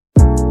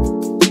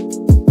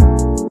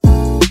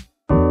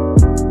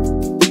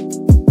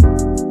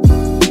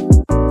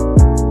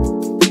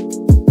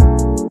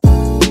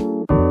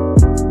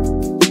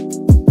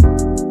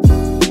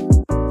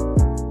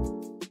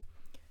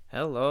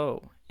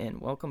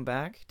welcome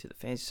back to the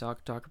Fantasy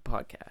Soccer Talker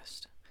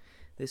podcast.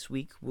 This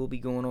week we'll be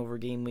going over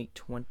game week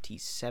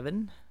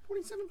 27.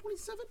 27.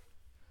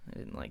 I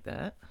didn't like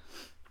that.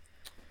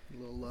 A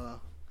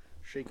little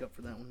shake up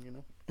for that one, you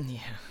know? Yeah.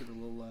 Give it a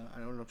little, I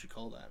don't know what you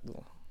call that. A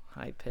little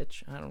high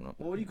pitch. I don't know.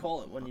 What do you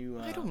call it when you...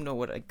 I don't know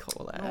what I'd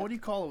call that. No, what do you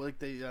call it? Like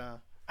the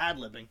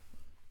ad-libbing.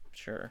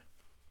 Sure.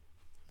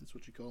 That's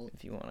what you call it.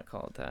 If you want to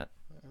call it that.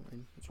 I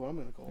mean, that's what I'm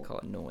going to call I it. call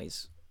it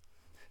noise.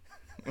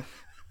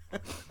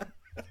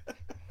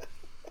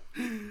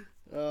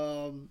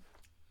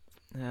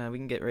 We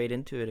can get right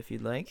into it if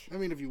you'd like. I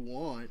mean, if you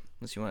want.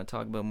 Unless you want to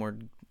talk about more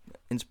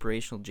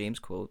inspirational James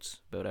quotes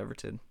about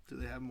Everton. Do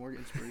they have more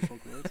inspirational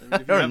quotes? I mean, I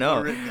if you don't have know.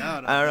 one written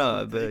down, I don't know.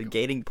 I'll The take 'em.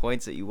 gating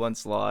points that you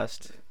once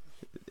lost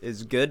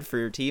is good for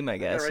your team, I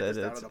guess. I write this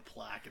down It's- on a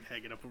plaque and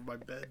hang it up over my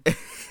bed.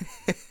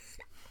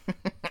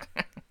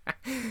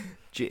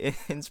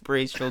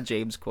 Inspirational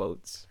James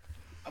quotes.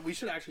 We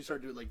should actually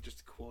start doing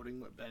just quoting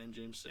what Ben and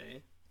James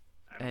say.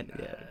 I mean,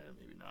 Yeah.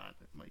 maybe not.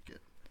 It might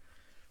get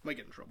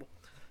in trouble.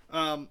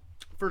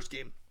 First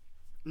game,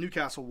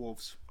 Newcastle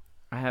Wolves.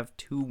 I have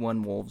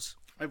 2-1 Wolves.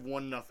 I have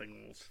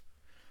 1-0 Wolves.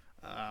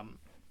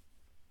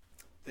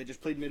 They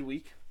just played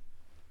midweek,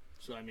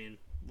 so I mean,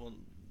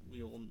 we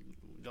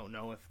don't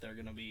know if they're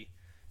gonna be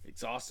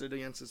exhausted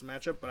against this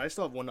matchup, but I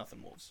still have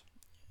 1-0 Wolves.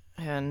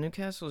 Yeah,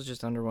 Newcastle is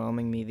just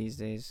underwhelming me these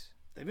days.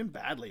 They've been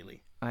bad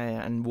lately.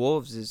 And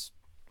Wolves is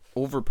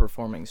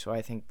overperforming, so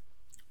I think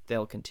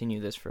they'll continue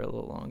this for a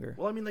little longer.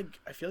 Well, I mean,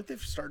 I feel like they've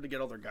started to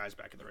get all their guys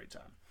back at the right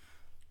time.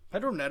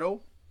 Pedro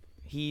Neto,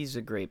 He's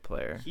a great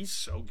player. he's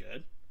so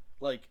good.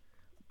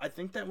 I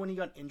think that when he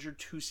got injured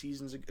 2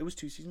 seasons ago, it was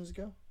 2 seasons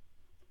ago,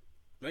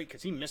 right?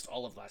 Because he missed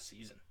all of last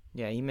season.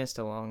 Yeah, he missed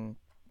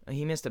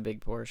a big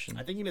portion.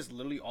 I think he missed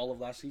literally all of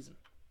last season.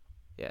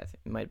 Yeah, I think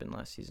it might have been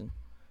last season.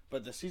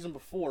 But the season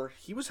before,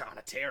 he was on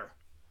a tear.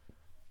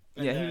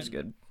 And Yeah, he was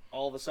then good.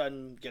 All of a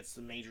sudden, gets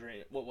the major.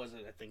 What was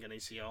it? I think an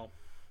ACL.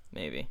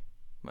 Maybe.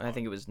 I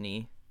think it was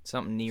knee.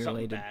 Something knee Something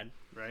related. bad,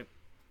 right?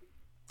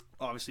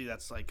 Obviously,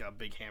 that's a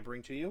big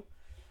hampering to you.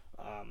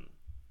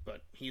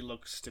 But he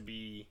looks to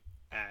be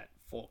at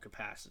full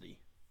capacity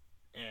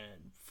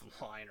and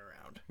flying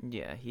around.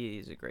 Yeah,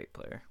 he's a great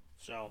player.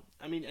 So,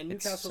 I mean, and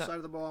Newcastle side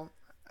of the ball,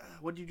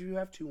 what did you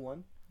have?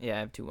 2-1? Yeah, I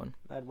have 2-1.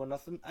 I had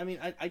 1-0. I mean,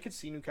 I could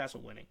see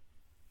Newcastle winning.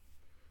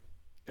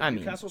 If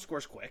Newcastle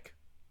scores quick.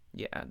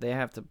 Yeah, they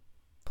have to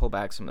pull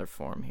back some of their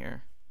form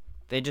here.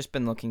 They've just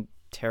been looking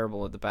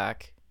terrible at the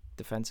back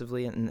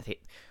defensively, and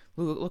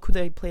look who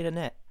they played in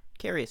net.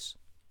 Karius.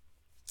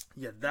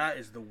 Yeah, that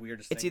is the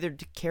weirdest It's thing. either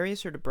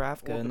Karius or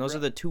Dubravka, Well, and those are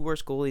the 2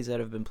 worst goalies that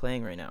have been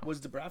playing right now.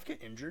 Was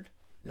Dubravka injured?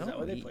 Is that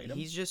why they played him?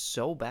 He's just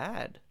so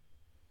bad.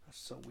 That's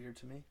so weird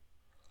to me.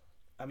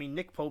 I mean,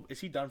 Nick Pope, is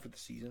he done for the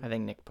season? I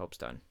think Nick Pope's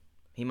done.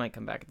 He might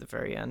come back at the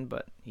very end,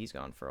 but he's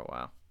gone for a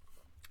while.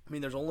 I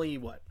mean, there's only,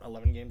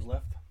 11 games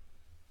left?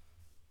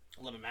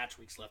 11 match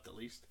weeks left, at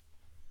least.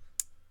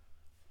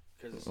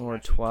 Or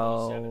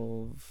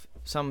 12.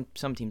 Some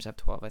teams have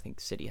 12. I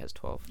think City has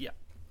 12. Yeah.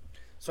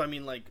 So, I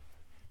mean,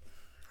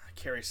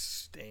 Carey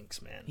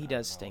stinks, man. He I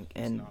does don't know. stink,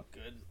 He's and- not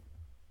good.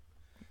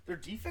 Their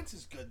defense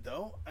is good,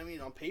 though. I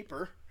mean, on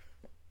paper.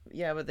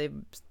 Yeah, but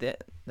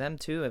them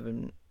too have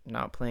been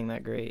not playing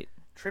that great.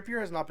 Trippier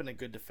has not been a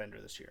good defender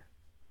this year.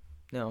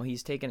 No,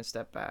 he's taken a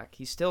step back.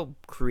 He's still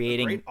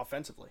creating Great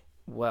offensively.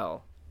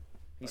 well.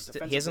 He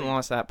defensively- hasn't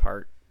lost that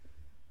part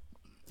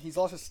He's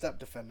lost his step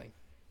defending.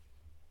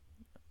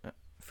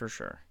 for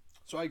sure.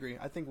 So, I agree.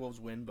 I think Wolves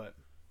win, but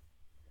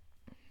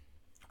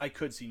I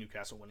could see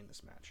Newcastle winning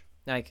this match.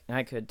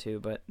 I could too,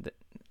 but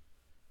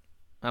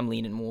I'm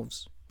leaning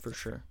Wolves for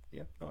sure.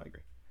 Yeah, no, I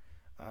agree.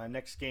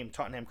 Next game,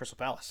 Tottenham Crystal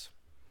Palace.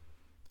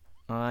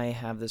 I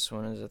have this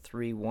one as a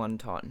 3-1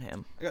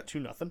 Tottenham. I got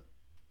 2-0.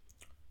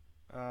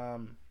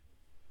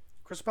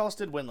 Crystal Palace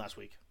did win last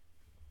week.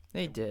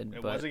 They did,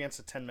 It but was against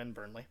a 10-man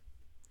Burnley,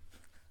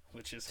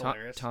 which is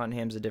hilarious.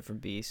 Tottenham's a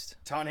different beast.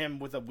 Tottenham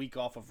with a week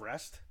off of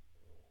rest.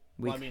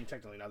 Well, I mean,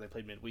 technically now they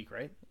played midweek,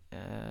 right?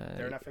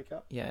 They're in FA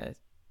Cup? Yeah.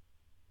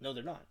 No,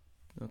 they're not.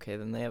 Okay,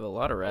 then they have a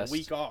lot of rest. A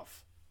week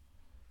off.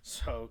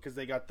 So, because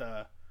they got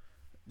the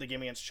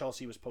game against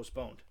Chelsea was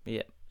postponed.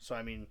 Yeah. So,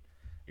 I mean,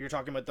 you're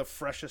talking about the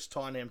freshest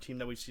Tottenham team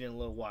that we've seen in a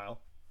little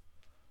while.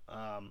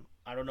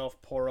 I don't know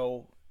if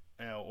Porro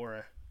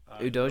or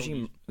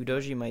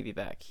Udoji might be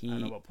back. I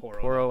don't know about Porro.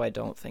 Porro, I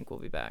don't think will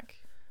be back.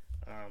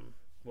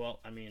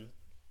 Well, I mean,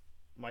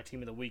 my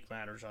team of the week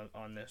matters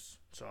on this,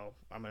 so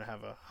I'm going to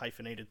have a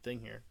hyphenated thing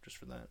here just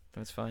for that.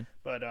 That's fine.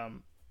 But I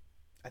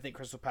think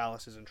Crystal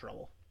Palace is in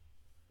trouble.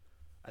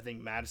 I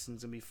think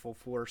Madison's going to be full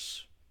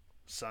force.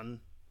 Son,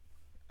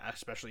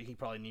 especially, he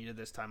probably needed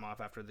this time off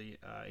after the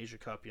Asia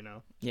Cup, It's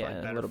Yeah, probably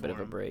a better little bit for of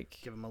a him. break.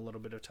 Give him a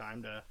little bit of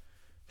time to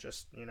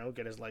just,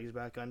 get his legs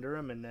back under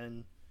him, and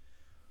then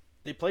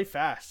they play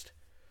fast.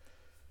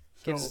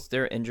 Gives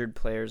their injured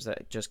players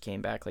that just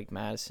came back, like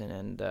Madison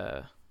and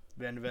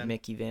Van de Ven,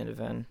 Mickey Van de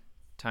Ven,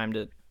 time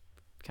to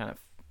kind of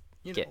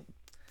get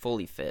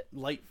fully fit.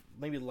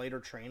 maybe lighter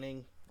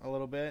training a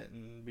little bit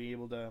and be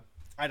able to.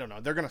 I don't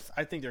know.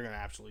 I think they're gonna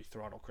absolutely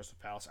throttle Crystal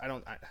Palace.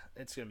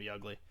 It's gonna be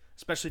ugly,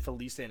 especially if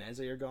Elise and Eze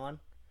are gone.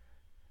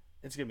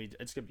 It's gonna be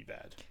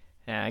bad.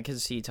 Yeah, I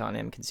could see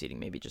Tottenham conceding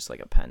maybe just like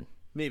a pen.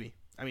 Maybe.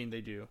 I mean,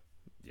 they do.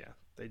 Yeah,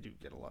 they do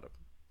get a lot of.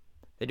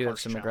 They do have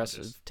Harsh some challenges.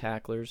 aggressive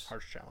tacklers.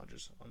 Harsh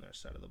challenges on their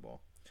side of the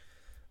ball.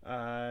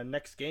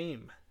 Next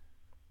game.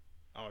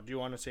 Oh, do you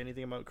want to say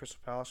anything about Crystal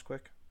Palace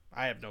quick?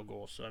 I have no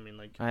goals, so I mean,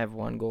 like. I have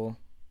 1 goal,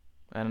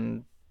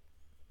 and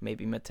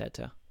maybe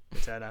Mateta.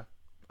 Mateta.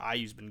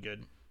 Ayu's been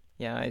good.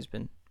 Yeah, he's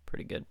been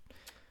pretty good.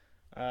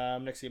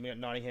 Next game, we got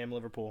Nottingham,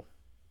 Liverpool.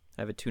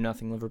 I have a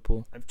 2-0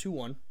 Liverpool. I have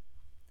 2-1.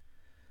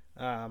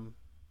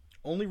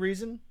 Only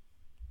reason,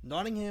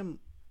 Nottingham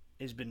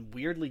has been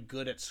weirdly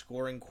good at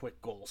scoring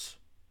quick goals.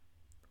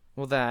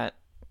 Well,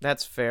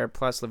 that's fair.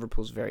 Plus,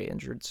 Liverpool's very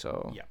injured,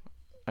 so Yeah.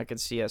 I could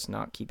see us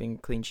not keeping a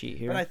clean sheet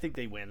here. But I think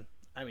they win.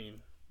 I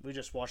mean, we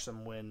just watched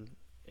them win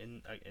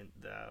in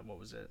the, what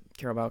was it?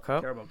 Carabao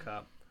Cup Carabao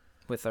Cup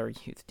with our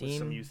youth team. with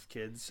some youth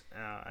kids.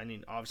 I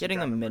mean, obviously Getting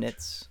them Gravenberch-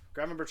 minutes.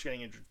 Gravenberch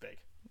getting injured is big.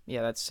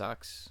 Yeah, that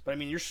sucks. But I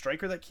mean, your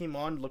striker that came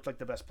on looked like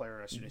the best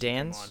player as soon as he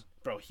Dan's? came on.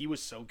 Bro, he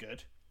was so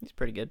good. He's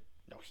pretty good.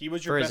 No, he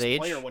was your For his best age?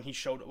 player when he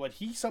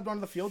subbed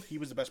onto the field. He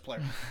was the best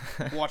player.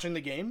 Watching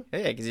the game,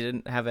 Yeah, because he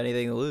didn't have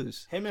anything to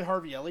lose. him and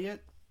Harvey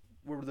Elliott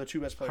were the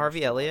two best players. Harvey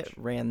to Elliott watch.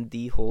 ran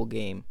the whole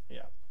game.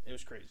 Yeah, it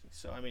was crazy.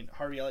 So I mean,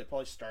 Harvey Elliott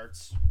probably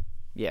starts.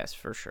 Yes,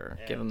 for sure.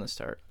 Give And- him the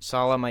start.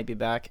 Salah might be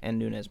back, and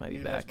Nunez might be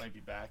Nunez back. might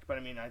be back, but I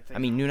mean, I think. I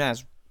mean,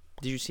 Nunez.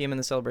 Did you see him in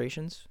the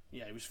celebrations?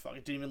 yeah, he was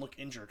fucking. Didn't even look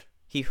injured.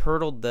 He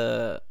hurdled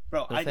the.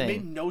 Bro, The it thing.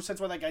 made no sense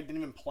why that guy didn't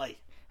even play.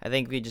 I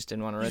think we just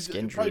didn't want to He's risk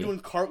probably injury. doing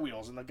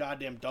cartwheels in the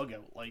goddamn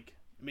dugout. Like,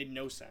 it made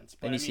no sense.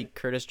 But Then I you mean, see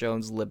Curtis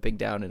Jones limping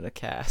down in a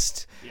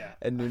cast, yeah,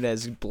 and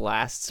Nunez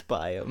blasts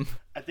by him.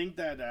 I think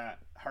that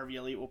Harvey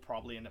Elliott will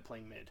probably end up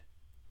playing mid.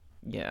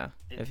 Yeah,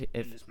 In- if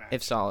in this match.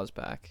 if Salah's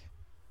back,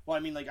 Well, I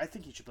mean, like, I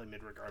think he should play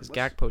mid regardless.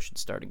 because Gakpo should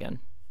start again.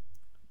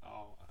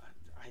 Oh,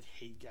 I'd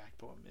hate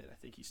Gakpo at mid. I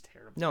think he's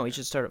terrible. No, he there.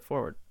 should start at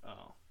forward.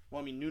 Oh,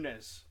 well, I mean,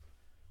 Nunez.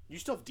 You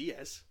still have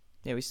Diaz.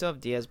 Yeah, we still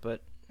have Diaz,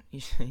 but he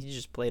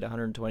just played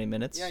 120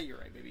 minutes. Yeah, you're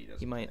right. Maybe he doesn't.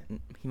 he might play.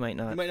 he might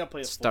not. He might not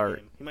play a start.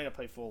 full game. He might not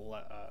play full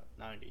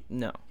 90.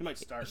 No, He might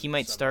start. he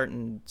might sub start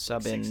and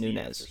sub in 60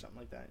 Nunez. or something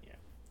like that. Yeah,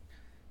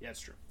 yeah, it's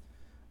true.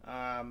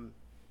 On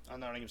the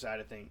Nottingham side,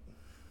 I think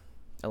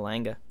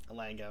Alanga.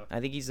 Alanga I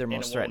think he's their And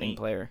most threatening Awoni.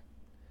 player.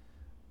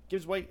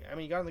 gives White. I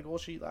mean, he got on the goal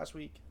sheet last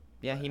week.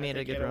 Yeah, he made a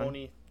think good run.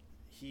 Anawoni,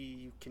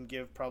 he can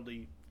give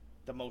probably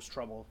the most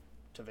trouble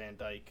to Van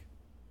Dijk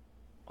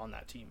on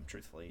that team.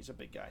 Truthfully, he's a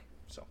big guy.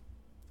 So,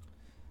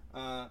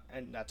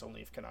 and that's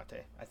only if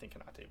Kanate. I think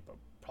Kanate will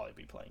probably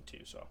be playing too.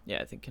 So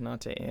Yeah, I think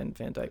Kanate and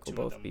Van Dijk will two of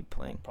both them be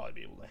playing. will probably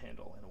be able to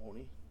handle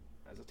Anawoni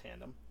as a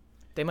tandem.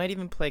 They might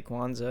even play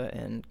Kwanzaa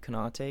and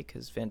Kanate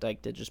because Van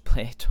Dijk did just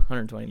play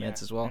 120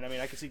 minutes as well. And I mean,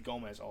 I could see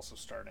Gomez also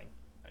starting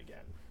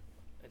again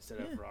instead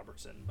of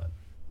Robertson, but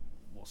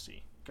we'll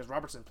see. Because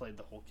Robertson played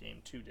the whole game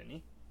too, didn't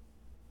he?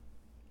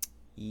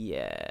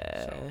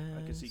 Yeah. So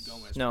I could see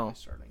Gomez No, probably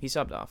starting. he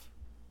subbed off.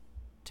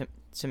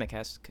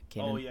 Simicast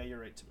came Oh in. yeah, you're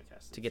right.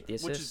 Timicast To get the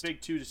which is assist. big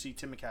too to see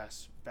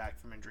Timicast back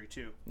from injury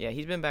too. Yeah,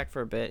 he's been back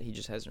for a bit. He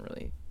just hasn't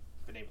really.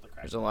 Been able to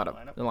crack. There's the a lot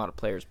lineup. of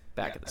players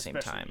back Yeah, at the same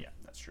especially- time. Yeah,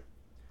 that's true.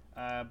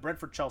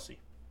 Brentford Chelsea.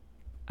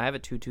 I have a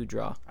 2-2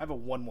 draw. I have a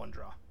 1-1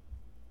 draw.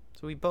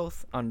 So we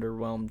both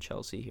underwhelmed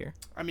Chelsea here.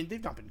 I mean,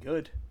 they've not been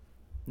good.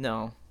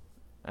 No,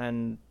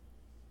 and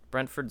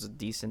Brentford's a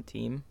decent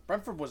team.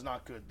 Brentford was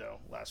not good though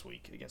last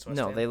week against West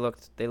No, Ham. they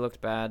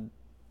looked bad.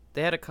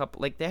 They had a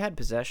couple they had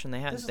possession.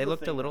 This is They the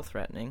looked a thing, little though.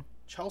 threatening.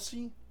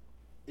 Chelsea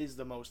is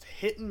the most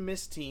hit and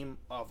miss team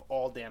of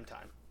all damn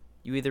time.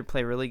 You either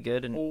play really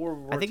good and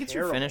Or I think it's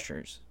your terrible.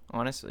 finishers,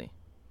 honestly.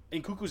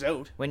 And Cuckoo's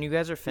out. When you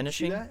guys are Did you see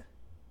finishing, that?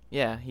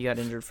 yeah, he got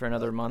injured for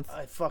another month.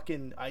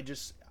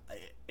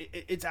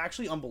 It's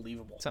actually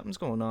unbelievable. Something's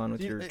going on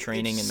with Dude, your it's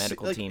training and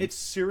medical like, team. It's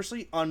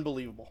seriously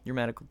unbelievable. Your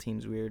medical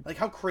team's weird. Like,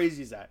 how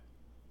crazy is that?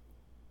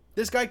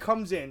 This guy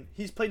comes in.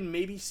 He's played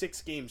maybe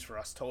 6 games for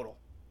us total,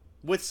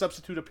 with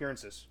substitute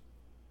appearances.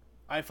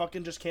 I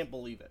fucking just can't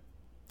believe it.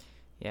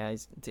 Yeah,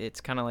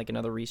 it's kind of like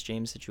another Reece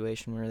James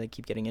situation where they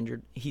keep getting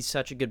injured. He's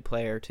such a good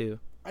player too.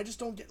 I just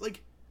don't get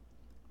like.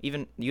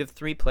 Even you have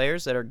 3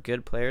 players that are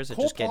good players that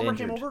Cole just get Palmer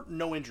injured. came over,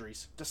 no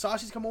injuries.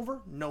 Disasi's come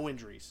over, no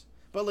injuries.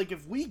 But like,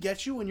 if we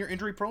get you and you're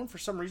injury prone for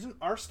some reason,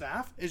 our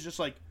staff is just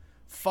like,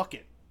 fuck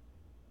it.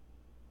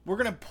 We're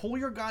gonna pull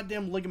your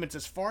goddamn ligaments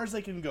as far as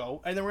they can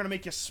go, and then we're gonna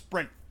make you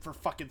sprint for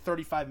fucking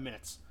 35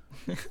 minutes.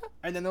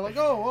 And then they're like,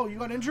 oh, you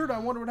got injured? I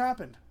wonder what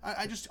happened.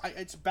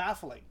 It's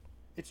baffling.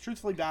 It's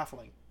truthfully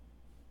baffling.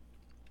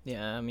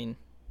 Yeah, I mean,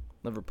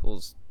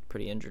 Liverpool's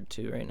pretty injured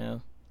too right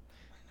now.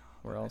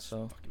 We're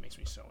also Fucking makes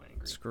me so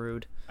angry.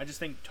 screwed. I just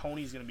think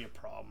Tony's gonna be a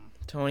problem.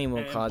 Tony will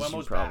And cause you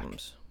Mbeumo's back.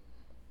 problems.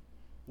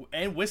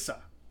 And Wissa.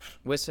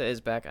 Wissa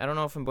is back. I don't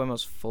know if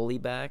Mbuemo's fully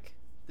back.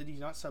 Did he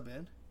not sub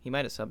in? He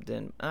might have subbed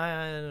in.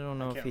 I don't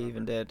know I if he can't even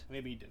remember. did.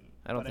 Maybe he didn't.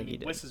 I don't But think he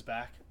did. Wissa's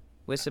back.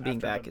 Wissa being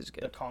After back the- is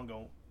The good.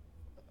 Congo,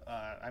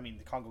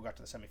 the Congo got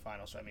to the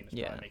semifinals, so I mean, it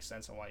Yeah. probably makes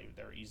sense on why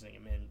they were easing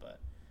him in. But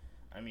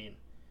I mean,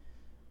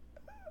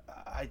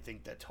 I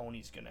think that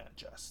Tony's gonna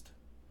adjust.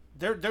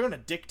 They're gonna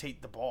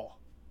dictate the ball.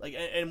 Like,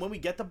 and when we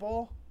get the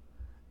ball,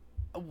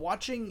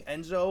 watching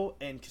Enzo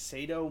and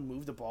Casado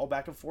move the ball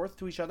back and forth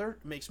to each other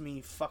makes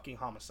me fucking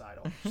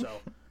homicidal. So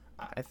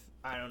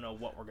I don't know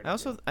what we're gonna. I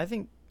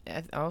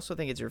also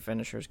think it's your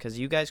finishers, because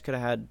you guys could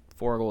have had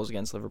 4 goals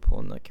against Liverpool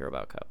in the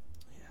Carabao Cup.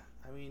 Yeah,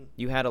 I mean,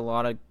 you had a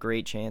lot of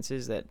great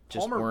chances that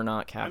just Palmer, were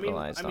not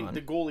capitalized on.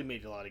 The goalie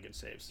made a lot of good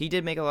saves. He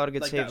did make a lot of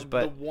good saves,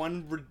 but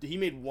he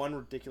made one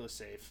ridiculous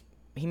save.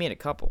 He made a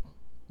couple.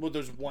 Well,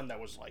 there's one that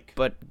was like.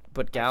 But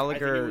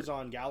Gallagher. I think it was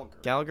on Gallagher.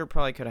 Gallagher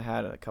probably could have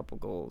had a couple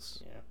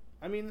goals. Yeah,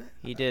 I mean,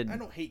 he did. I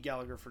don't hate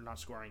Gallagher for not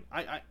scoring.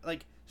 I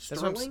like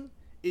Sterling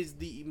is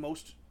the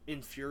most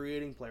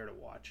infuriating player to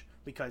watch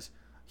because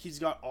he's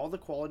got all the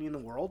quality in the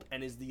world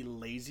and is the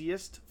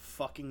laziest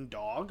fucking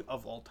dog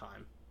of all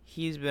time.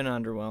 He's been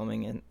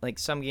underwhelming, and like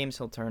some games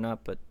he'll turn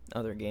up, but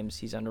other games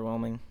he's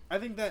underwhelming. I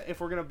think that if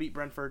we're gonna beat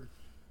Brentford,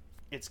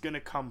 it's gonna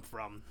come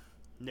from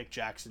Nick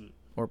Jackson.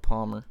 Or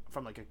Palmer.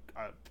 From like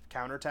a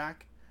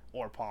counterattack,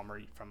 or Palmer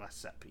from a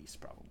set piece,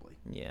 probably.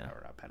 Yeah.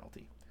 Or a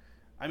penalty.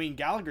 I mean,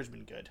 Gallagher's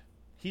been good.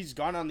 He's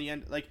gone on the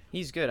end. Like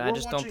he's good. I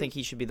just don't think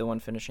he should be the one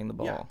finishing the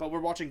ball. Yeah, but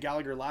we're watching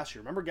Gallagher last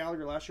year. Remember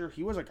Gallagher last year?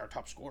 He was like our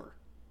top scorer.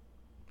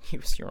 He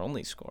was your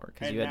only scorer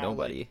because you had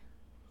nobody. Like,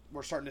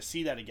 we're starting to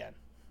see that again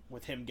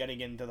with him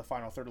getting into the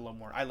final third a little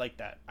more. I like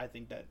that. I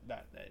think that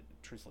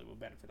truthfully will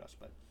benefit us,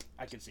 but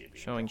I can see it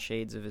being showing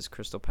shades of his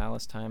Crystal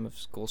Palace time of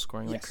goal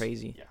scoring like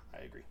crazy. Yeah,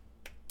 I agree.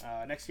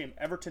 Next game,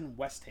 Everton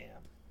West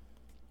Ham.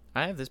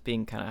 I have this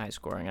being kind of high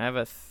scoring. I have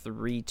a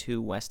 3-2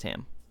 West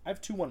Ham. I have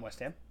 2-1 West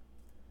Ham.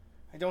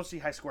 I don't see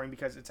high scoring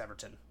because it's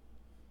Everton.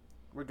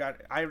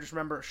 I just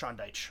remember Sean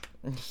Dyche.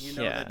 You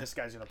know that this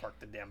guy's gonna park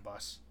the damn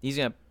bus. He's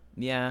gonna,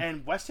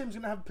 And West Ham's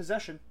gonna have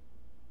possession.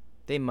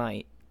 They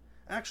might.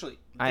 Actually,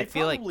 I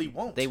feel like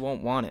won't. They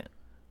won't want it.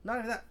 Not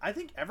even that. I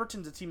think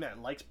Everton's a team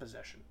that likes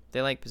possession.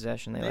 They like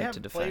possession. They like to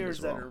defend as well. They have players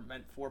that are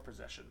meant for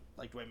possession,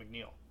 like Dwayne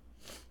McNeil.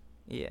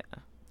 Yeah.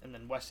 And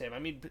then West Ham. I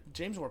mean,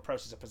 James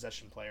Ward-Prowse is a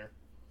possession player.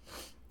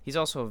 He's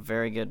also a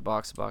very good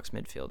box-to-box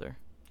midfielder.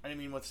 I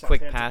mean, with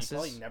quick Southampton, passes. He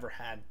probably never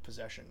had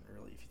possession,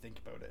 really, if you think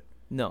about it.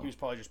 No. He was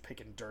probably just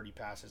picking dirty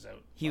passes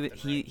out.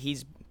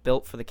 He's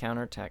built for the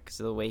counterattack because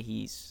of the way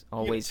he's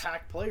always... He can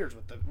attack players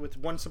with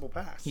one simple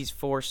pass. He's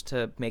forced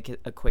to make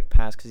it a quick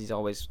pass because he's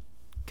always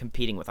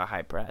competing with a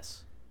high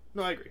press.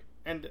 No, I agree.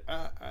 And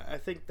I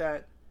think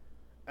that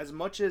as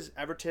much as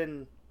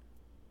Everton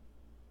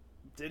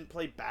didn't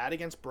play bad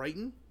against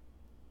Brighton,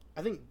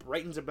 I think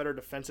Brighton's a better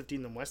defensive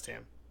team than West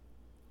Ham.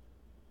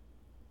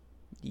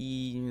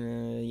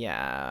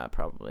 Yeah,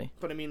 probably.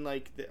 But I mean,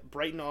 like,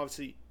 Brighton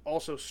obviously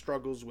also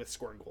struggles with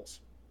scoring goals.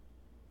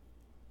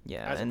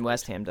 Yeah, and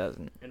West Ham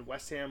doesn't. And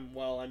West Ham,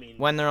 well, I mean...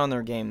 When they're on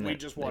their game, we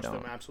just watched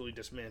them absolutely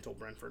dismantle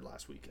Brentford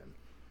last weekend.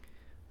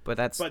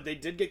 But they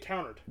did get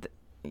countered.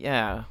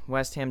 Yeah,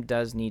 West Ham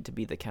does need to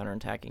be the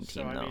counterattacking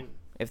team, though. Mean,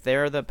 if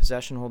they're the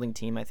possession-holding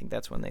team, I think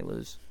that's when they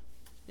lose.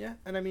 Yeah,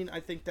 and I mean, I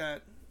think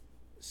that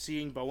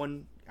seeing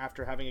Bowen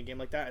after having a game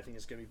like that, I think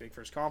is going to be big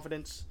for his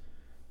confidence.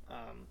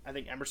 I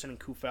think Emerson and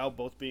Kufel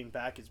both being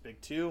back is big,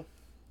 too.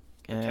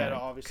 And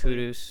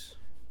obviously.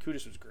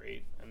 Kudus was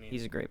great. I mean,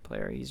 he's a great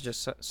player. He's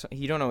just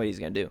you don't know what he's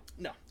gonna do.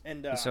 No,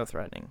 and he's so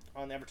threatening.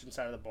 On the Everton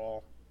side of the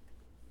ball,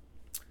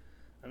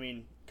 I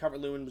mean,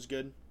 Calvert-Lewin was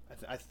good.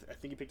 I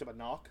think he picked up a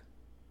knock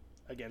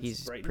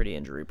against Brighton. He's pretty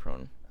injury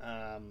prone.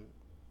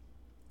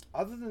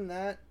 Other than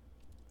that,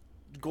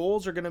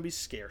 goals are gonna be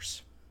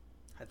scarce.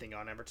 I think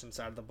on Everton's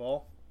side of the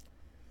ball,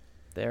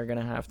 they're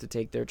gonna have to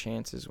take their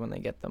chances when they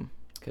get them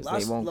because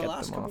they won't get them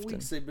often. The last couple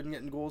weeks, they've been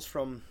getting goals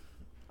from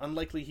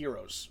unlikely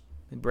heroes.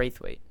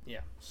 Braithwaite. Yeah.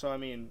 So, I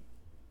mean,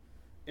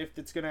 if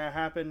it's going to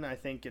happen, I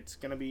think it's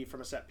going to be from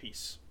a set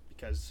piece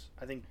because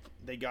I think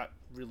they got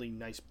really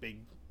nice, big,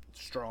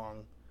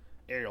 strong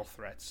aerial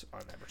threats on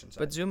Everton's side.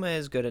 But Zuma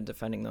is good at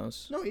defending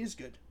those. No, he is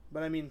good.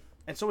 But, I mean,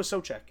 and so is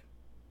Socek.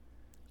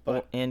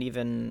 And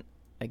even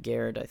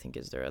Agard, I think,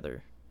 is their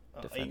other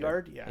defender.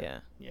 Agard? Yeah. Yeah.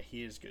 Yeah,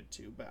 he is good,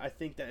 too. But I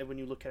think that when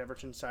you look at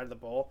Everton's side of the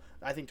ball,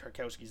 I think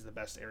Tarkowski's the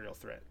best aerial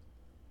threat.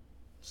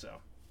 So,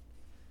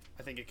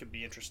 I think it could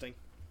be interesting.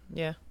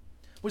 Yeah.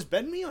 Was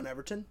Ben Mee on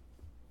Everton?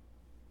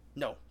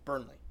 No,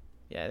 Burnley.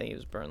 Yeah, I think it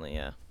was Burnley,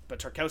 yeah. But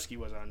Tarkowski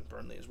was on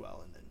Burnley as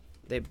well. And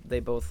then They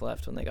both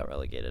left when they got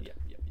relegated.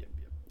 Yep.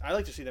 I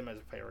like to see them as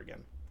a player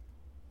again.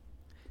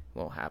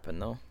 Won't happen,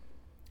 though.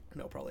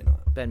 No, probably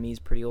not. Ben Mee's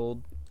pretty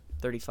old.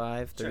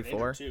 35,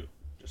 34. Too,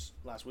 just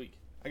last week.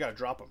 I got to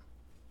drop him.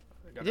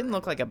 It didn't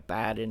look like a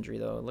bad injury,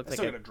 though. It looked like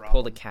he pulled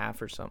pulled a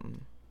calf or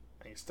something.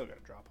 I still got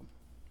to drop him.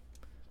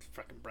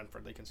 Fucking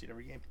Brentford, they concede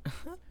every game.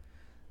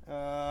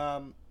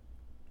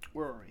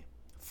 Where are we?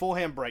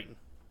 Fulham, Brighton.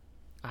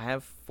 I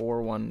have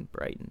 4-1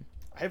 Brighton.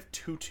 I have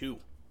 2-2. You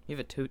have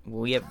a 2.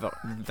 Well, we have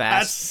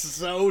That's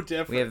so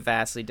different. We have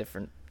vastly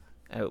different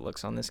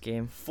outlooks on this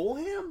game.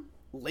 Fulham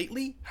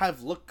lately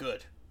have looked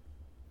good.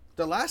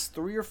 The last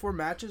 3 or 4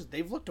 matches,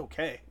 they've looked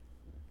okay.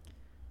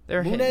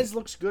 Nunez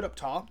looks good up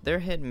top. They're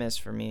hit and miss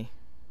for me.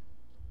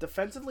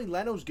 Defensively,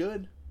 Leno's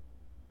good.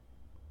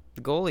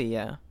 The goalie,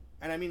 yeah.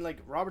 And I mean, like,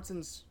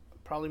 Robertson's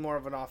probably more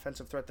of an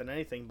offensive threat than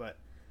anything, but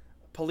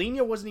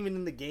Polina wasn't even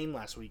in the game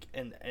last week,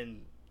 and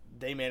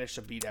they managed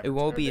to beat Everton.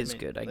 Iwobi is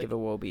good. I give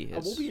Iwobi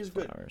his Iwobi is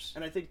good. flowers.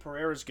 And I think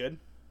Pereira's good.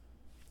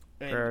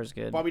 And Pereira's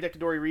good. Bobby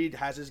Decadori-Reid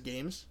has his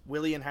games.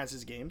 Willian has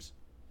his games.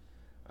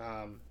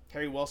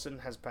 Harry Wilson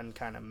has been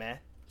kind of meh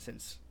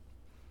since...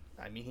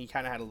 I mean, he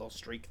kind of had a little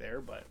streak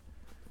there, but...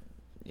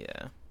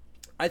 Yeah.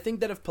 I think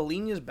that if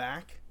Polina's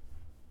back,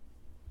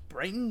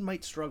 Brighton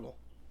might struggle.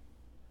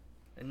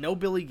 And no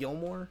Billy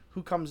Gilmore,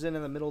 who comes in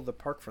the middle of the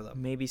park for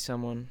them? Maybe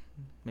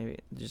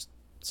just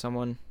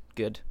someone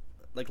good.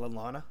 Like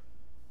Lallana?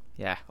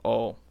 Yeah.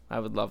 Oh, I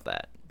would love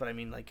that. But I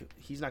mean, like,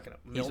 he's not going to...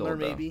 He's Milner, old,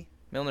 though. maybe?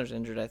 Milner's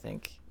injured, I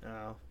think.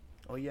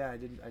 Oh, yeah, I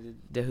did.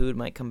 Dahoud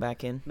might come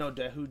back in. No,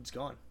 Dahoud's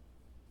gone.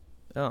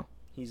 Oh.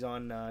 He's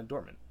on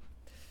Dortmund.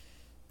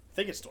 I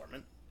think it's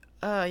Dortmund.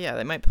 Yeah,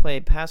 they might play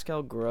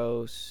Pascal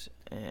Gross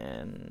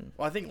and...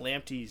 Well, I think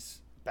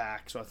Lamptey's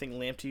back, so I think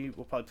Lamptey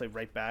will probably play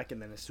right back,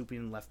 and then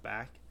Estupiñán left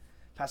back.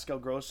 Pascal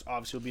Gross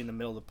obviously will be in the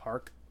middle of the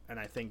park, and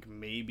I think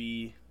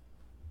maybe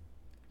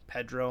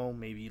Pedro,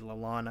 maybe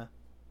Lallana.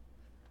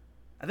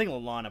 I think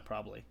Lallana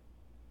probably.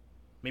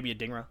 Maybe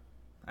Adingra.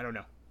 I don't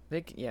know.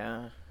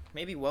 Yeah.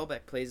 Maybe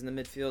Welbeck plays in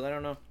the midfield. I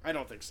don't know. I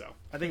don't think so.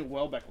 I think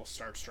Welbeck will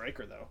start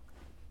striker, though.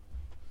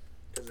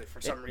 Because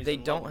for some reason... They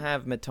don't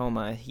have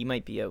Matoma. He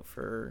might be out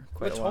for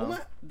quite a while.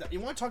 Matoma? You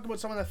want to talk about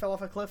someone that fell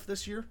off a cliff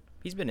this year?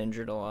 He's been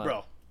injured a lot.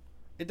 Bro,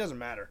 it doesn't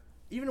matter.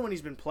 Even when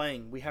he's been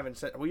playing, we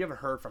haven't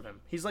heard from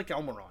him. He's like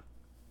Almiron.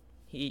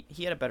 He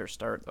had a better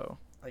start, though.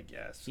 I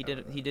guess. He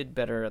did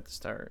better at the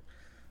start.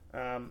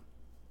 On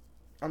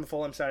the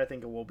Fulham side, I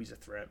think Iwobi's a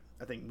threat.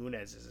 I think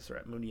Munez is a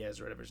threat.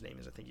 Munez, or whatever his name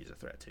is, I think he's a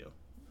threat, too.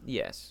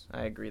 Yes,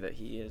 I agree that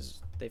he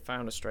is. They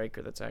found a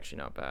striker that's actually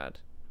not bad.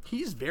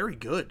 He's very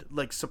good,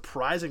 like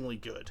surprisingly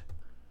good.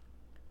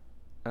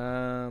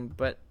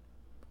 But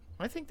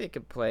I think they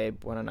could play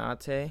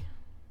Buonanotte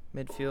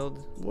midfield.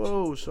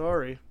 Whoa,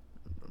 sorry,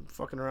 I'm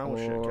fucking around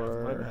with shit,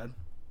 Kev. My bad.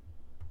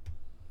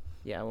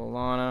 Yeah,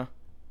 Lallana,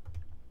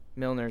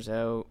 Milner's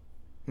out,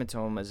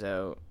 Matoma's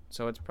out,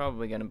 so it's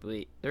probably gonna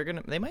be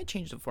they might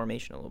change the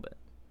formation a little bit.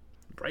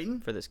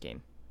 Brighton for this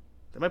game.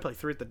 They might play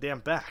 3 at the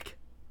damn back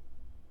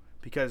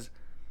because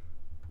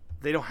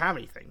they don't have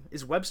anything.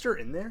 Is Webster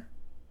in there?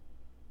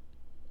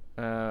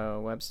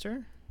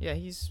 Webster? Yeah,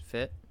 he's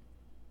fit.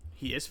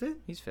 He is fit?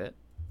 He's fit.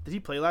 Did he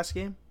play last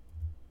game?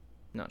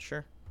 Not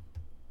sure.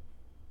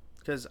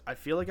 Because I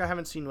feel like I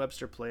haven't seen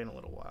Webster play in a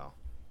little while.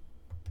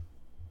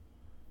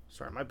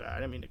 Sorry, my bad. I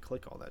didn't mean to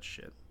click all that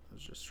shit. I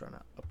was just trying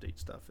to update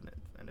stuff and it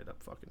ended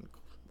up fucking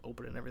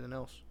opening everything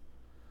else.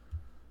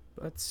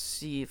 But let's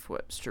see if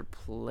Webster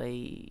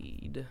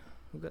played.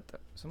 Who got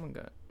that? Someone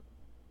got...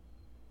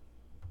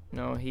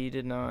 No, he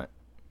did not.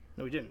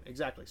 No, he didn't.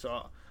 Exactly.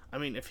 So... I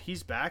mean, if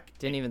he's back...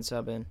 Didn't even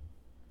sub in.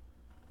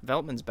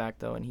 Veltman's back,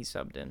 though, and he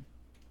subbed in.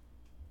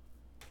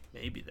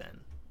 Maybe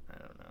then. I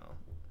don't know.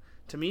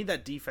 To me,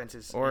 that defense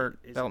is Or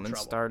is Veltman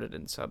started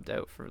and subbed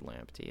out for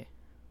Lamptey.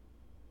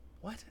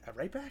 What? At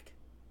right back?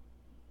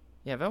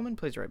 Yeah, Veltman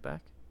plays right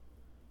back.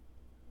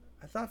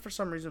 I thought for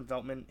some reason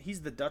Veltman...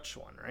 He's the Dutch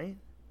one, right?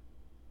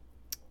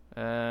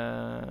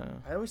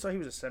 I always thought he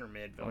was a center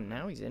mid. Veltman. Oh,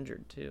 now he's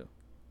injured, too.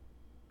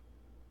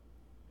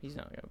 He's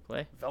not going to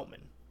play.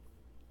 Veltman.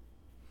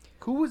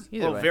 Who was...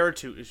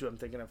 Veretout is who I'm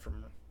thinking of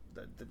from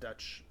the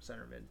Dutch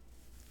center mid.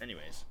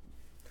 Anyways.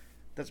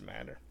 Doesn't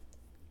matter.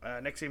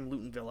 Next game,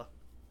 Luton Villa.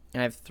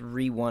 I have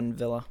 3-1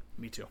 Villa.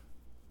 Me too.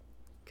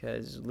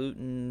 Because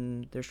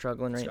Luton, they're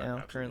struggling right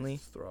now, currently.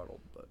 Throttled,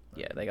 but...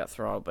 Yeah, they got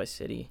throttled by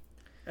City.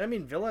 I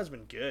mean, Villa has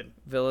been good.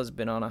 Villa's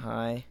been on a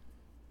high,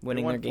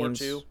 winning their games.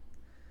 4-2.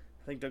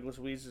 I think Douglas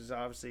Luiz is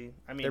obviously...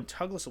 I mean,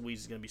 Douglas Luiz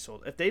is going to be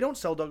sold. If they don't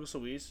sell Douglas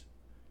Luiz...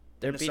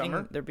 They're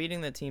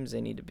beating the teams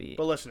they need to beat.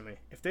 But listen to me.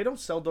 If they don't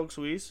sell Douglas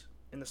Luiz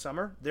in the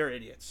summer, they're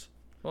idiots.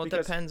 Well, it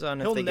depends on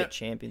if they get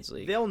Champions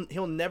League.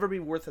 He'll never be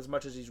worth as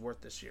much as he's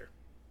worth this year.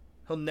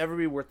 He'll never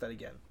be worth that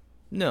again.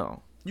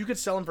 No. You could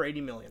sell him for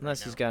 $80 million.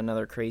 Unless he's got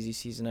another crazy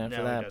season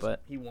after that,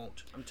 but he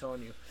won't. I'm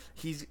telling you,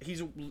 he's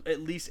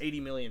at least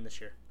 $80 million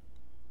this year.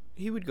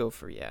 He would go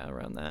for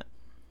around that.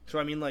 So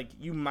I mean, like,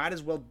 you might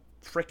as well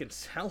frickin'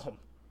 sell him.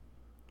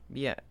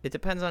 Yeah, it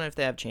depends on if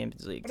they have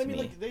Champions League. But I mean,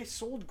 like, they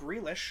sold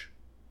Grealish,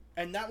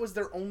 and that was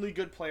their only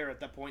good player at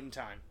that point in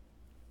time.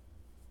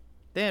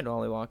 They had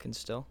Ollie Watkins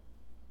still.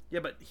 Yeah,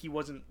 but he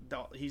wasn't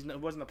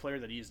the player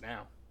that he is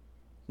now.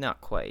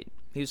 Not quite.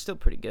 He was still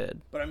pretty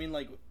good. But I mean,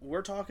 like,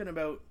 we're talking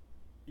about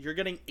you're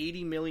getting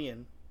 $80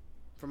 million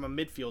from a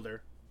midfielder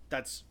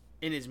that's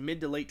in his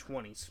mid to late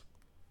 20s.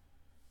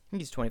 I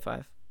think he's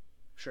 25.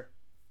 Sure.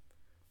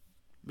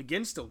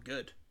 McGinn's still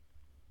good.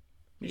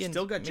 You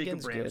still got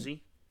Jacob Ramsey.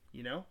 Good.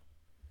 You know,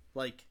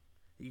 like,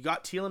 you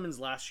got Tielemans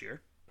last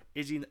year.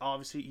 He's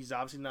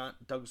obviously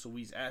not Douglas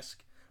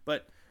Luiz-esque,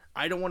 but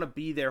I don't want to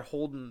be there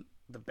holding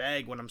the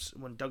bag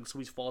when Douglas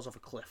Luiz falls off a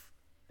cliff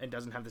and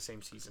doesn't have the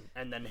same season,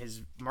 and then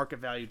his market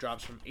value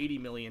drops from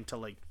 $80 million to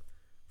like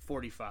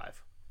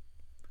 45.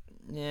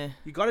 Yeah,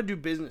 you got to do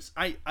business.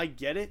 I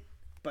get it,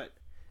 but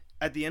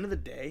at the end of the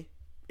day,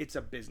 it's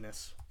a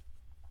business.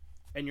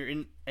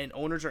 and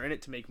owners are in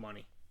it to make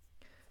money.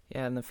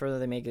 Yeah, and the further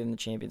they make it in the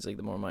Champions League,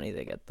 the more money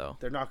they get, though.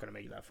 They're not going to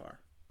make it that far.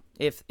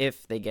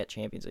 If they get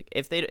Champions League,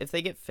 if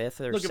they get fifth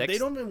or Look, sixth, if they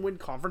don't even win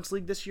Conference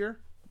League this year,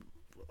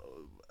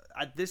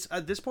 at this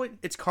point,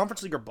 it's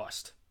Conference League or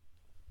bust.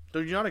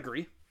 Do you not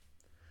agree?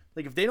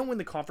 Like, if they don't win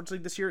the Conference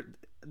League this year,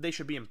 they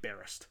should be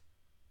embarrassed.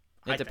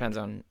 it depends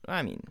on.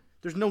 I mean,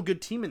 there's no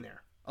good team in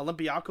there.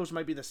 Olympiacos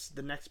might be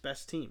the next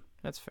best team.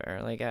 that's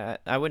fair. Like,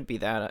 I wouldn't be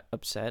that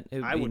upset.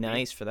 It would be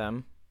nice for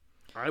them.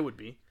 I would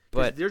be.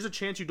 But there's a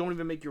chance you don't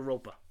even make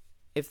Europa.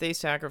 If they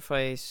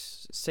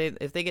sacrifice,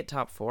 if they get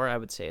top 4, I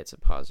would say it's a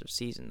positive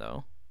season,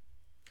 though.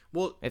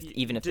 Well,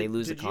 even if they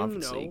lose the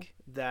Conference League, League,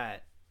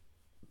 that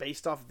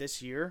based off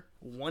this year,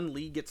 one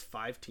league gets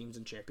 5 teams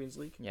in Champions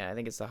League. Yeah, I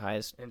think it's the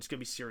highest, and it's gonna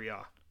be Serie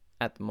A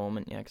at the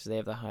moment. Yeah, because they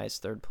have the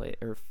highest third place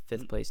or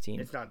fifth place team.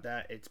 It's not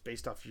that; it's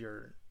based off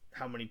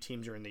how many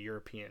teams are in the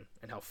European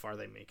and how far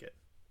they make it.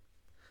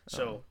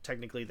 So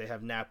technically, they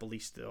have Napoli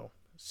still,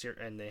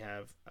 and they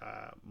have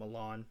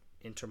Milan,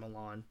 Inter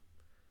Milan.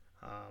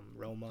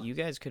 Roma. You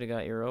guys could have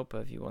got Europa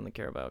if you won the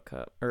Carabao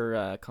Cup,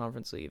 or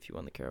Conference League if you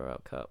won the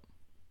Carabao Cup.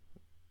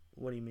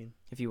 What do you mean?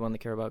 If you won the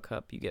Carabao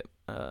Cup, you get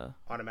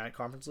automatic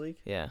Conference League.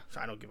 Yeah.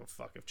 I don't give a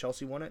fuck if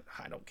Chelsea won it.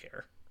 I don't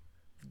care.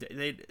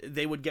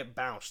 They would get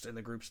bounced in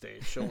the group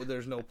stage, so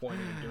there's no point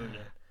in doing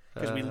it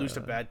because we lose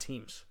to bad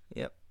teams.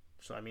 Yep.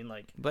 So I mean,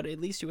 like. But at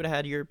least you would have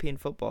had European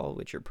football,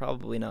 which you're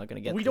probably not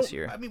going to get this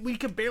year. I mean, we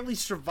could barely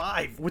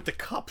survive with the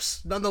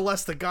cups.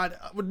 Nonetheless,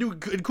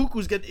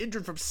 Nkuku's getting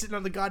injured from sitting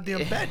on the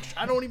goddamn bench.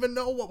 I don't even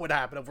know what would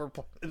happen if we're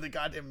playing in the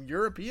goddamn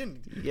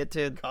European. You get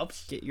to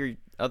cups. Get your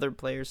other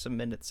players some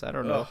minutes. I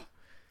don't know.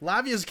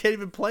 Lavia's can't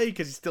even play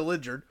because he's still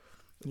injured.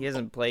 He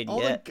hasn't played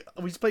yet.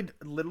 He's played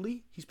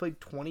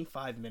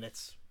 25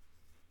 minutes.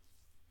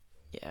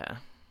 Yeah.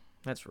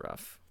 That's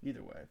rough.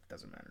 Either way, it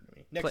doesn't matter to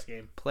me. Next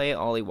game. Play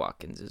Ollie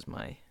Watkins is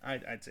my...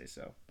 I'd say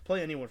so.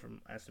 Play anyone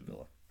from Aston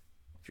Villa.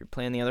 If you're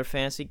playing the other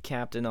fantasy,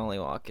 captain Ollie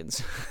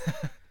Watkins.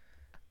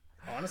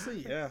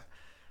 Honestly, yeah.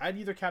 I'd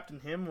either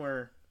captain him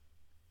or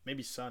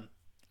maybe Son.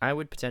 I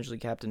would potentially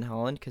captain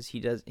Holland because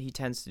he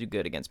tends to do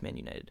good against Man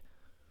United.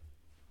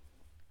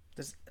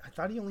 I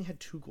thought he only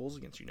had 2 goals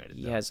against United.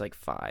 He has like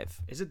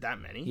 5. Is it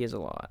that many? He has a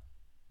lot.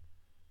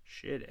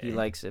 Shit, He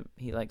likes it.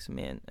 He likes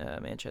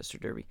Manchester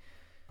Derby.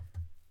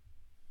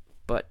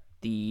 But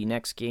the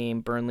next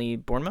game,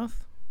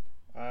 Burnley-Bournemouth?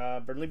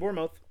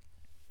 Burnley-Bournemouth.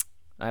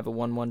 I have a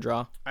 1-1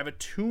 draw. I have a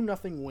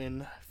 2-0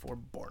 win for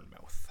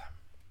Bournemouth.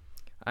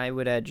 I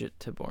would edge it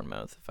to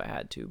Bournemouth if I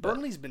had to. But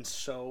Burnley's been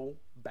so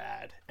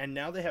bad, and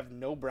now they have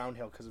no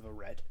Brownhill because of a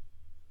red,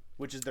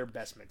 which is their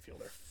best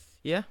midfielder.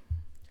 Yeah.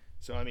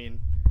 So, I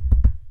mean,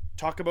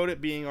 talk about it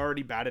being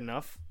already bad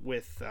enough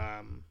with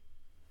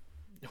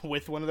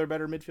one of their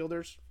better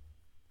midfielders.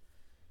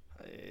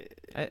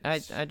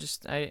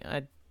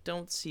 I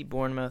don't see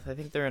Bournemouth. I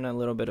think they're in a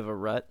little bit of a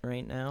rut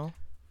right now.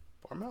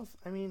 Bournemouth?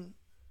 I mean,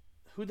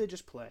 who'd they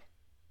just play?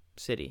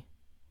 City.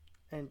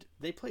 And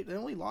they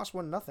only lost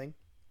 1-0.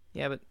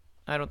 Yeah, but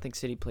I don't think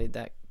City played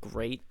that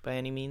great by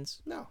any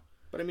means. No.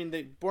 But, I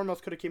mean,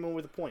 Bournemouth could have came in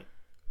with a point.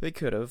 They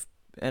could have.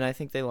 And I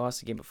think they lost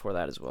the game before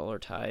that as well, or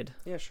tied.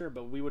 Yeah, sure,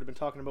 but we would have been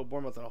talking about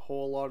Bournemouth in a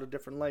whole lot of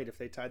different light if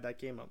they tied that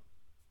game up.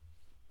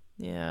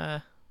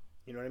 Yeah.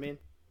 You know what I mean?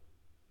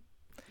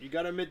 You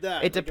got to admit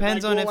that. It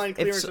depends on if goal line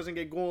clearance doesn't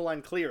get goal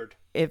line cleared.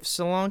 If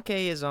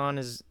Solanke is on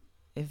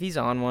if he's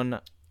on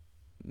one,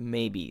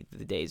 maybe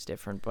the day's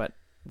different, but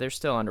they're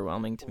still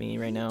underwhelming to me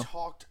right now. We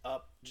talked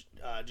up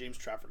James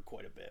Trafford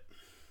quite a bit.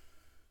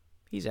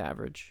 He's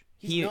average.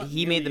 He's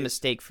he made the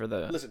mistake for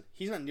the... Listen,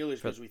 he's not nearly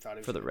as good as we thought he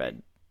was for the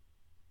red.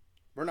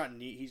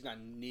 He's not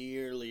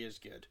nearly as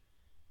good.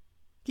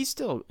 He's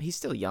still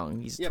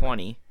young. He's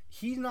 20.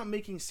 He's not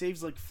making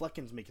saves like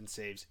Flecken's making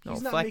saves.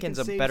 Flecken's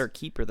a better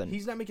keeper than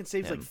he's not making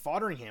saves him. like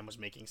Fodderingham was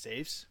making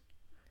saves.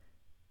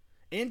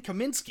 And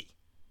Kaminsky.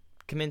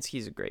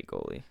 Kaminsky's a great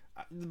goalie.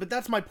 But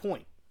that's my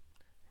point.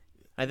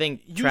 I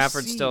think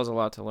Trafford still has a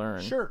lot to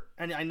learn. Sure,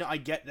 and I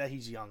get that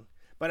he's young.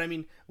 But I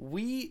mean,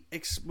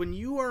 when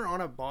you are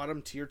on a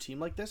bottom tier team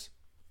like this,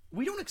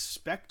 we don't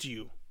expect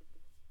you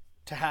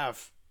to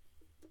have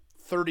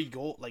 30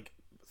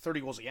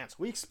 goals against.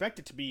 We expect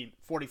it to be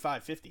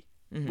 45, 50.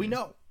 Mm-hmm. We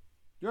know.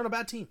 You're on a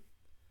bad team.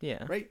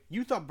 Yeah. Right?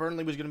 You thought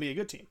Burnley was going to be a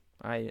good team.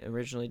 I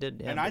originally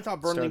did, yeah. And I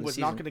thought Burnley was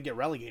not going to get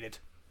relegated.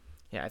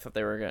 Yeah, I thought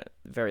they were going to, at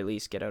the very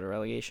least, get out of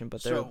relegation,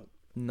 but they're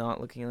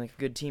not looking like a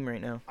good team right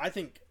now. I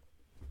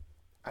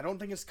don't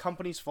think it's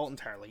company's fault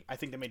entirely. I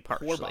think they made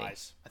poor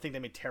buys. I think they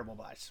made terrible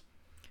buys.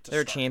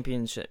 They're a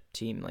championship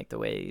team, like the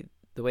way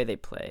they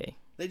play.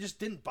 They just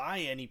didn't buy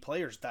any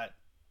players that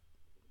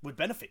would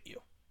benefit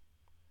you.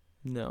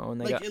 No,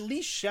 and at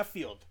least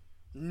Sheffield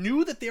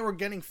knew that they were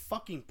getting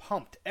fucking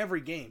pumped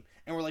every game,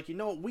 and were like, you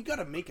know what, we got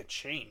to make a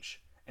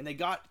change. And they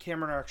got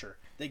Cameron Archer.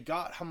 They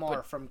got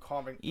Hamar from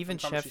Coventry. Even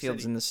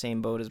Sheffield's in the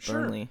same boat as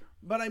Burnley.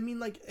 But I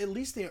mean, at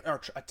least they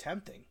are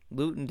attempting.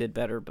 Luton did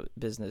better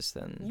business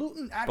than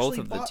Luton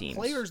actually bought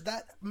players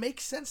that make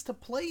sense to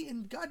play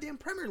in goddamn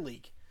Premier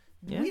League.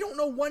 Yeah. We don't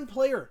know one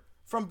player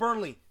from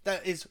Burnley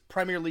that is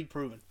Premier League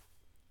proven.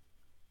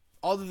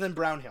 other than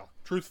Brownhill,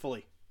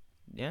 truthfully.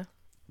 Yeah.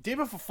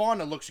 David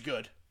Fofana looks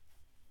good.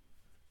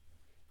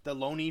 The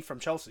loanee from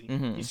Chelsea.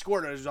 Mhm. He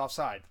scored as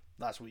offside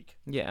last week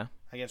Yeah.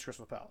 against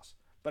Crystal Palace.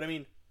 But I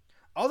mean,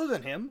 other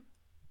than him,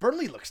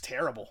 Burnley looks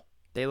terrible.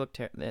 They look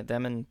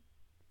them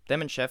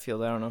and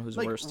Sheffield. I don't know who's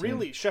Like worse.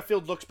 really,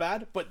 Sheffield looks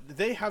bad, but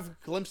they have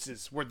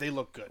glimpses where they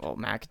look good. Oh,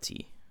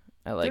 McAtee.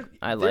 I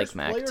There's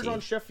like players on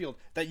McAtee. Sheffield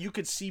that you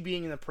could see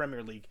being in the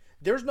Premier League.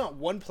 There's not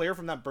one player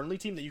from that Burnley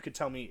team that you could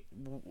tell me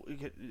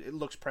it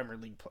looks Premier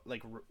League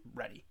like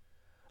ready.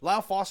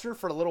 Lyle Foster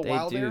for a little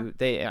while there.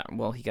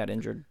 Well, he got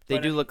injured. They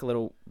But, do I mean, look a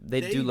little.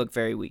 They do look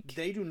very weak.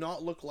 They do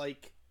not look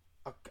like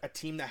a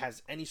team that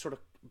has any sort of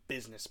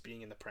business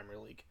being in the Premier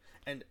League.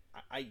 And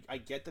I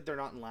get that they're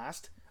not in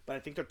last, but I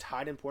think they're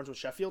tied in points with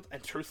Sheffield.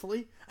 And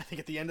truthfully, I think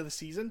at the end of the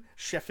season,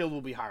 Sheffield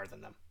will be higher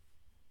than them.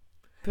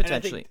 And I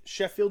Potentially. think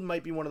Sheffield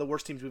might be one of the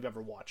worst teams we've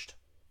ever watched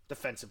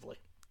defensively.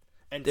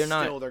 And They're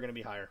they're not- going to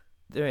be higher.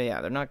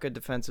 They're not good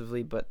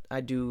defensively, but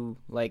I do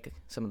like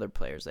some of their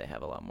players. They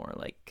have a lot more,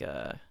 like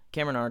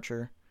Cameron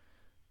Archer,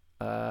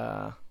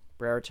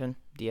 Brereton,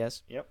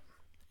 Diaz, Yep.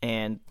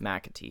 and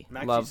McAtee.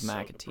 McAtee's Love so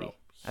good, McAtee. bro.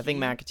 I think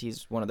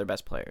McAtee's one of their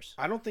best players.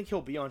 I don't think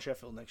he'll be on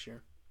Sheffield next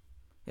year.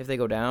 If they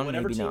go down,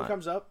 Whenever maybe team not.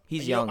 comes up,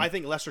 He's and, you know, young. I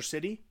think Leicester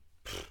City.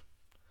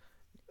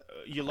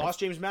 You lost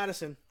James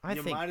Madison. I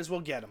You think- might as well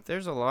get him.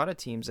 There's a lot of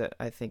teams that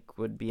I think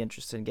would be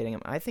interested in getting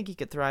him. I think he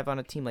could thrive on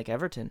a team like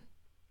Everton.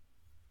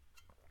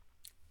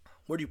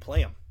 Where do you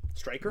play him?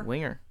 Striker.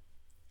 Winger.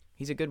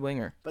 He's a good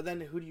winger. But then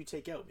who do you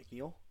take out?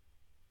 McNeil.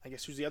 I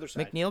guess who's the other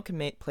side? McNeil can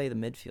play the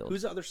midfield.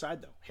 Who's the other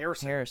side though?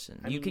 Harrison.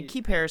 Harrison? I You mean, could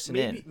keep Harrison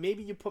in.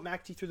 Maybe you put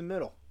McAtee through the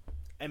middle,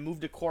 and move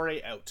Decore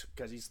out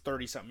because he's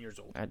 30-something years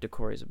old.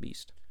 Decore's a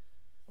beast.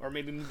 Or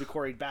maybe move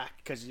Decore back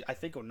because I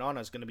think Onana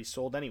is going to be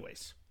sold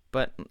anyways.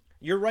 But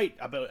You're right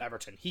about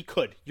Everton. He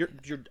could. You're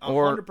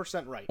Or-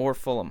 100% right. or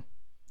Fulham.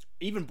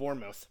 Even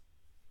Bournemouth.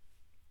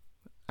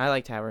 I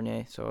like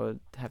Tavernier, so it'd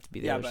have to be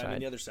the Yeah, other but side. I mean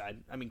the other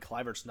side. I mean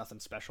Clivert's nothing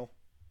special.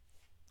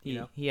 he you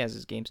know? he has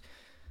his games.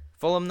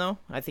 Fulham though,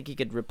 I think he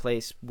could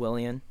replace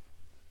Willian.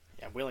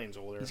 Yeah, Willian's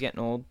older. He's getting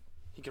old.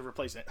 He could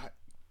replace it.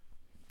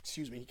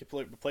 Excuse me. He could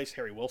replace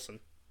Harry Wilson.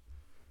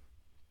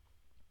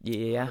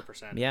 Yeah,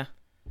 100%. yeah.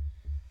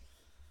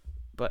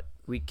 But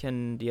we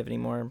can. Do you have any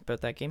more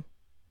about that game?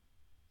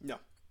 No,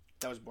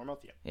 that was Bournemouth.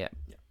 Yeah, Yeah.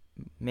 Yeah.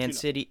 Man 2-0.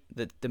 City,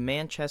 the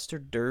Manchester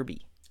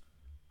Derby.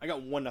 I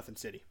got 1-0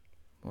 City.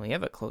 Well, you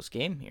have a close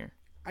game here.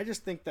 I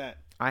just think that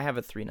I have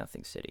a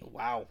 3-0 City.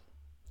 wow,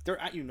 they're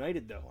at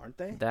United though, aren't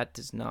they? That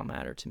does not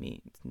matter to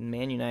me.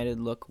 Man United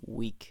look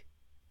weak.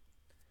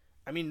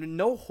 I mean,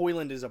 no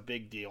Hoyland is a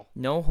big deal.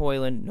 No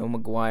Hoyland, no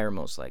Maguire,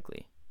 most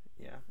likely.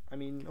 Yeah, I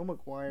mean, no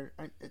Maguire.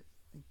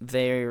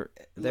 They're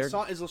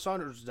Is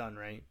Lissandro's done,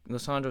 right?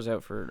 Lissandro's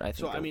out for I think.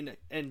 So I mean,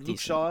 and Luke decent-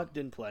 Shaw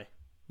didn't play.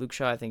 Luke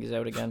Shaw I think is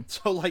out again.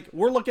 So like,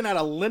 we're looking at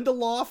a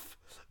Lindelof,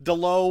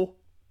 Delo.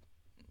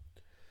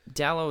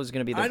 Dallo is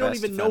going to be the I best don't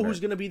even know defender. who's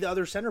going to be the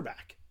other center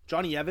back.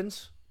 Johnny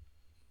Evans.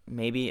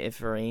 Maybe if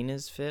Varane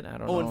is fit, I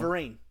don't Oh, know. and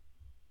Varane.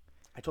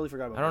 I totally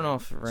forgot about. I don't Varane. know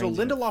if Varane's So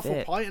even Lindelof will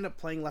fit. probably end up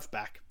playing left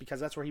back because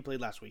that's where he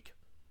played last week.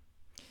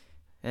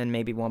 And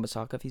maybe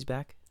Wan-Bissaka if he's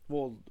back.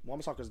 Well,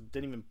 Wan-Bissaka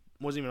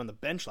wasn't even on the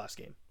bench last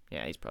game.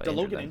 Yeah, he's probably Did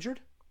Logan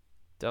injured.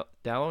 injured?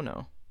 Dallo,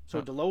 no. So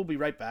No. Delo will be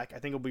right back. I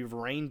think it'll be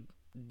Varane,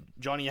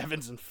 Johnny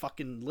Evans, and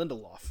fucking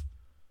Lindelof.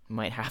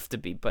 Might have to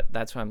be, but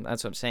that's what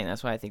I'm saying.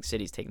 That's why I think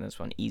City's taking this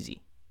one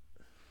easy.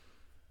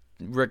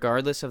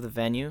 Regardless of the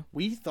venue,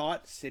 We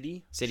thought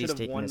City City's should have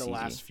taking won this the easy.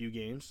 last few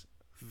games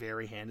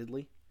very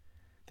handedly.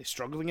 They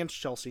struggled against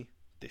Chelsea.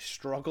 They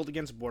struggled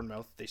against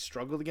Bournemouth. They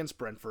struggled against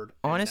Brentford.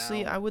 and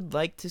honestly, now- I would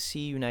like to see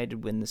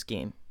United win this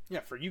game.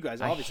 yeah, for you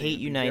guys, I obviously, hate it'd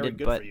be very United,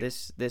 good but for you.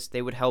 this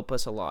they would help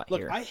us a lot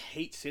Look, here. I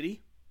hate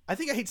City. I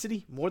think I hate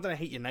City more than I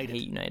hate I United.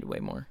 hate United way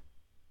more.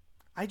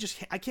 I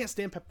can't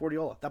stand Pep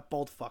Guardiola. That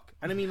bald fuck.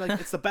 And I mean, like,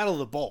 it's the battle of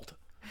the bald.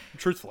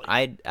 Truthfully,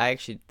 I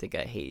actually think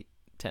I hate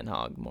Ten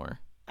Hag more.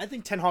 I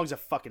think Ten Hag's a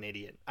fucking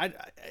idiot.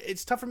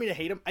 It's tough for me to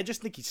hate him. I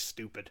just think he's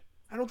stupid.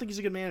 I don't think he's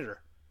a good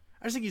manager.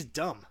 I just think he's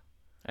dumb.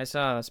 I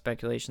saw a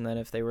speculation that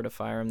if they were to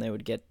fire him, they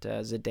would get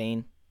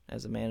Zidane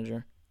as a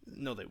manager.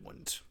 No, they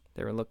wouldn't.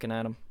 They were looking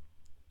at him.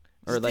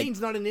 Or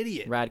Zidane's not an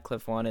idiot.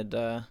 Radcliffe wanted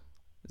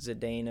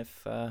Zidane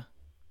if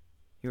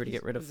you were to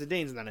get rid of.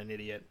 Zidane's not an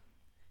idiot.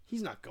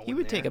 He's not going. He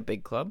would take there. a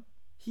big club.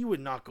 He would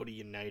not go to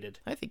United.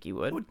 I think he It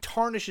would. would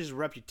tarnish his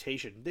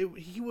reputation.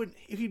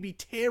 He'd be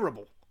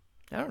terrible.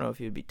 I don't know if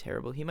he would be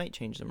terrible. He might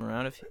change them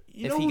around if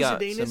You if know he who got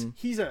Zidane some,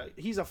 is?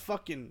 He's a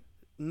fucking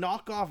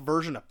knockoff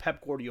version of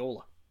Pep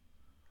Guardiola.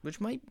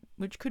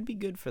 which could be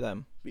good for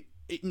them.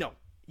 No,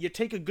 you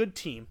take a good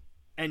team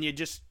and you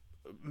just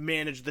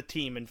manage the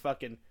team and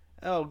fucking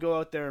go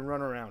out there and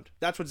run around.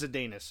 That's what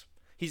Zidane is.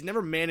 He's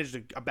never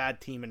managed a bad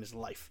team in his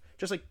life,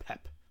 just like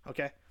Pep.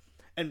 Okay,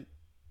 and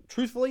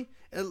truthfully,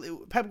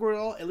 Pep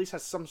Guardiola at least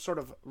has some sort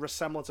of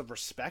resemblance of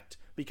respect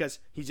because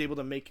he's able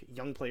to make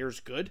young players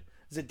good.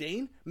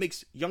 Zidane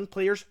makes young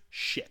players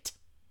shit.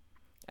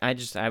 I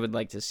would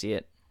like to see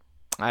it.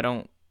 I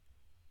don't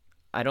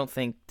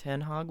think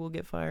Ten Hag will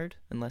get fired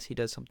unless he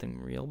does something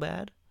real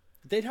bad.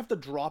 they'd have to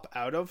drop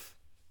out of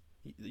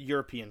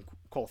European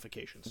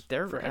qualifications.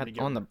 They're for him to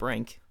get on in. the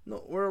brink. No,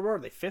 where are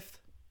they? 5th?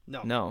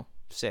 No. No,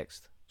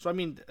 6th. So I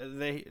mean,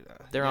 they're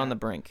They're on the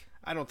brink.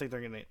 I don't think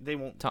they're gonna. They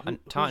won't.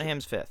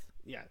 Tottenham's 5th.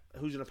 Yeah,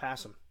 who's gonna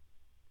pass them?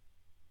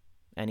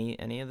 Any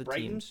of the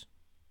Brighton? teams.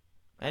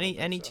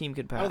 Any so. team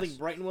could pass. I don't think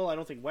Brighton will. I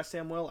don't think West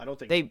Ham will. I don't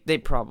think they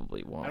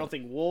probably won't. I don't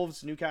think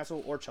Wolves,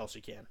 Newcastle, or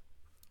Chelsea can.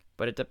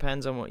 But it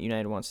depends on what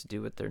United wants to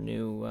do with their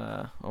new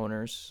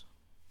owners,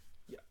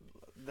 Yeah,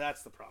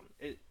 that's the problem.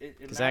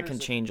 because that can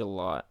change a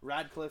lot.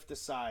 Radcliffe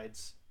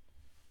decides.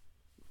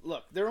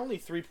 Look, they're only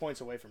 3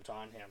 points away from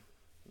Tottenham.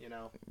 You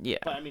know. Yeah,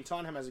 But I mean,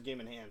 Tottenham has a game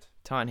in hand.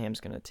 Tottenham's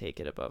gonna take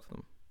it above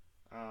them.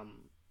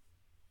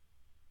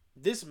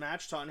 This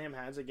match Tottenham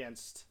has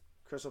against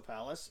Crystal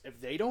Palace,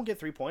 if they don't get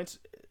 3 points,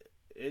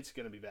 it's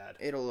gonna be bad.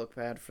 It'll look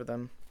bad for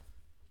them.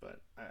 But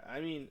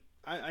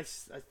I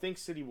think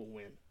City will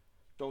win.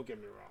 Don't get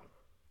me wrong.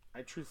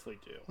 I truthfully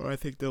do. Well, I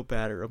think they'll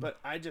batter them. But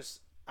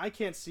I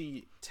can't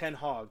see Ten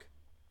Hag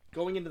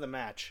going into the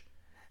match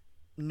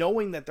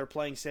knowing that they're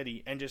playing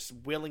City and just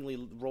willingly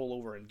roll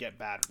over and get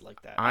battered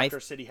like that after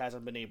City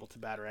hasn't been able to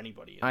batter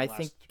anybody in the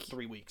last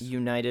 3 weeks.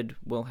 United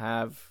will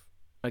have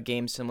a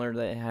game similar that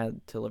they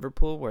had to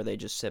Liverpool where they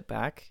just sit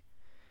back.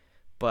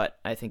 But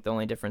I think the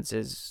only difference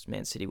is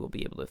Man City will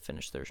be able to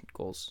finish their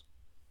goals.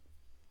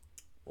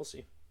 We'll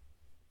see.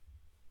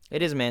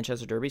 It is a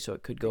Manchester derby, so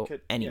it could go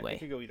anyway. Yeah, it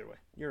could go either way.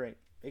 You're right.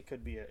 It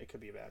could be a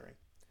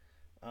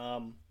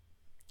battering.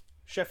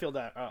 Sheffield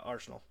at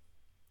Arsenal.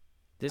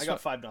 I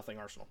got 5-0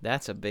 Arsenal.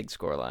 That's a big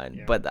scoreline,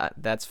 Yeah. but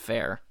that's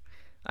fair.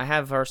 I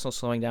have Arsenal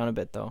slowing down a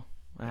bit though.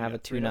 I have a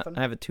 2-0.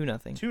 2-0,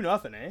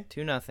 2-0, eh?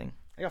 2-0.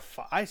 I got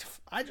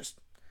 5.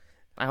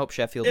 I hope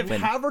Sheffield If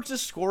win. Havertz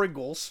is scoring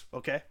goals,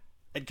 okay,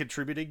 and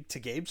contributing to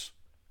games,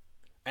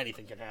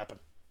 anything can happen.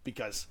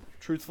 Because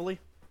truthfully,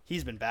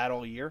 he's been bad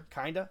all year,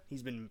 kinda.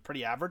 He's been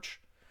pretty average.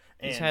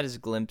 He's had his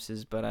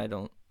glimpses, but I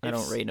don't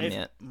rate him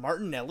yet.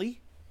 Martinelli,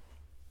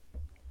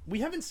 we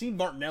haven't seen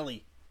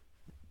Martinelli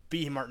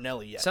be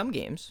Martinelli yet. Some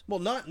games. Well,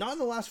 not in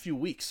the last few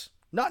weeks.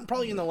 Not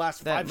probably in the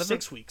last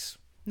 5-6 weeks.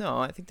 No,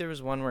 I think there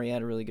was one where he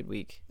had a really good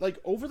week. Like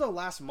over the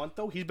last month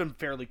though, he's been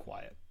fairly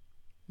quiet.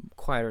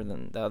 Quieter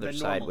than the other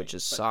side, normally, which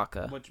is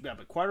Saka.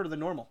 But quieter than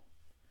normal.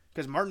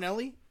 Because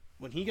Martinelli,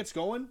 when he gets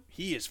going,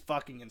 he is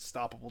fucking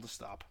unstoppable to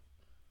stop.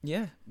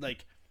 Yeah.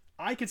 Like,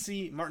 I could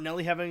see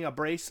Martinelli having a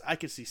brace. I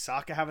could see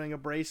Saka having a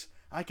brace.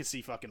 I could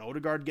see fucking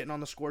Odegaard getting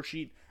on the score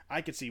sheet.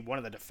 I could see one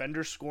of the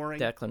defenders scoring.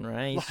 Declan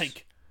Rice.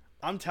 Like,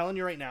 I'm telling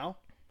you right now,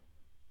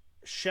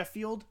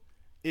 Sheffield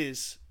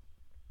is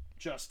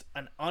just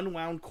an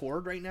unwound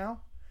cord right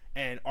now,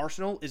 and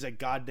Arsenal is a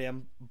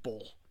goddamn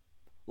bull.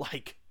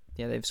 Like,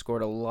 yeah, they've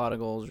scored a lot of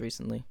goals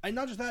recently. and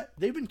not just that,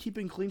 they've been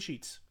keeping clean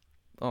sheets.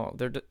 Oh,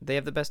 they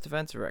have the best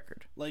defensive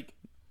record. Like,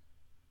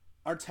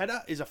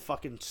 Arteta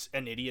is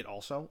an idiot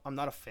also. I'm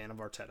not a fan of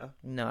Arteta.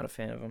 Not a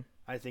fan of him.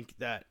 I think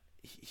that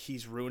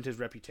he's ruined his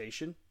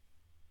reputation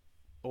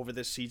over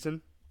this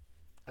season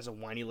as a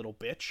whiny little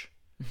bitch.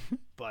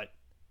 But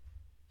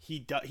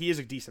he is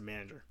a decent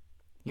manager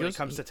when it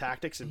comes to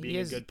tactics and being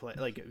a good play,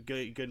 like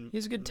good. He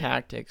has good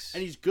tactics,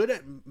 and he's good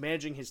at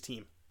managing his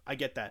team. I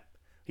get that.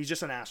 He's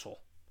just an asshole.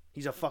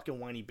 He's a fucking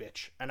whiny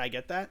bitch, and I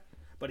get that.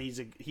 But he's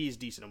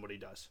decent at what he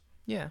does.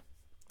 Yeah,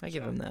 I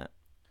give him that.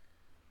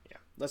 Yeah,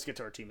 let's get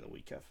to our team of the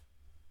week, Kev.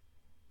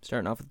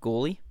 Starting off with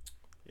goalie.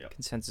 Yep.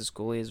 Consensus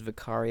goalie is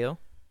Vicario.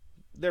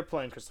 They're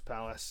playing Crystal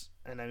Palace,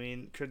 and I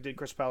mean, did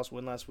Crystal Palace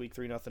win last week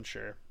 3-0?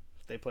 Sure.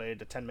 They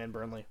played a 10-man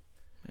Burnley.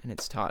 And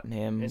it's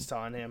Tottenham. It's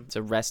Tottenham. It's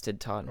a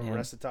rested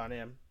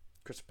Tottenham.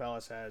 Crystal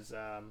Palace has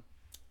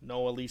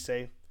Noah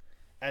Elise.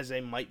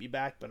 Eze might be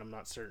back, but I'm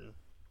not certain.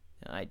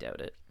 I doubt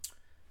it.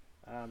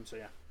 So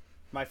yeah,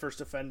 my first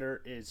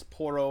defender is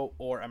Porro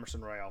or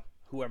Emerson Royale,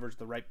 whoever's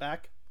the right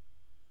back.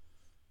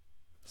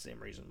 Same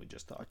reason we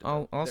just talked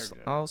about.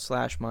 I'll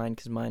slash mine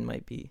because mine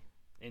might be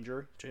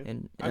injury too.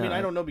 And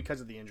I don't know because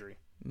of the injury.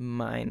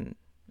 Mine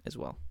as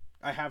well.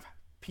 I have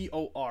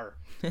POR,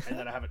 and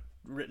then I have it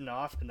written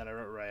off, and then I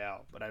wrote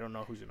Royale, but I don't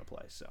know who's gonna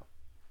play.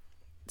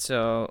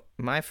 So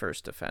my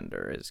first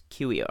defender is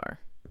QER,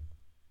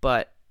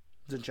 but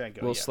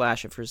Zinchenko. We'll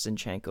slash it for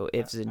Zinchenko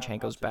if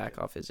Zinchenko's back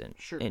off his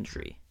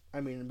injury. I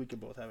mean, we could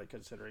both have it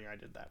considering I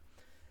did that.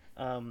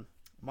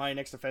 My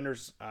next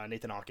defender's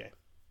Nathan Ake.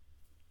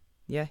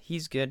 Yeah,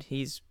 he's good.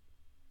 He's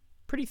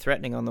pretty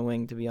threatening on the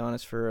wing, to be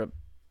honest, for a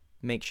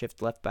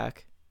makeshift left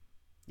back.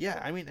 Yeah,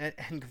 I mean,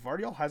 and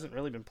Gvardiol hasn't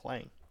really been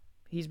playing.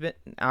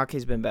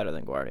 Ake's been better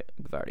than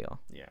Gvardiol.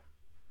 Yeah.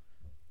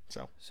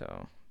 So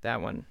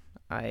that one,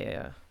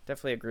 I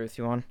definitely agree with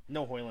you on.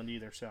 No Højlund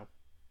either, so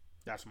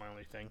that's my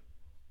only thing.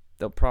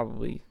 They'll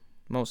probably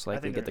most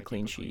likely get the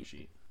clean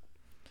sheet.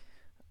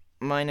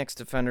 My next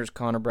defender is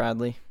Connor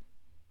Bradley.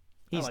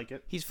 I like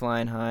it. He's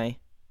flying high.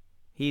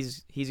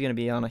 He's going to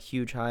be on a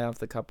huge high off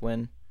the cup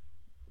win.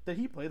 Did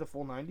he play the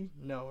full 90?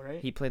 No,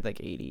 right? He played like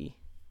 80.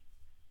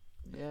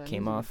 Yeah,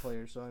 came off. He's a good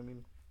player, so I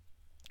mean,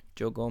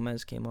 Joe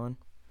Gomez came on,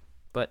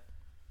 but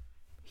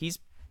he's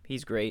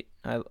great.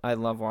 I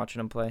love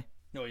watching him play.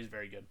 No, he's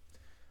very good.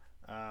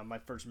 My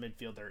first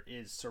midfielder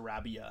is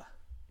Sarabia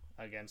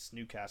against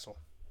Newcastle.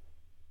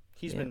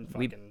 He's been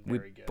fucking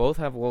very good. We both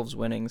have Wolves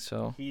winning,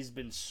 so He's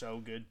been so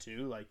good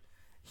too. Like,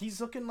 he's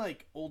looking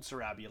like old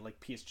Sarabia, like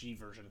PSG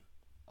version,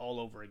 all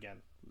over again.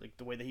 Like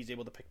the way that he's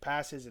able to pick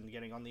passes and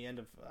getting on the end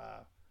of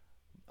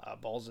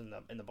balls in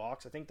the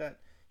box. I think that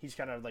he's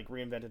kind of like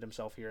reinvented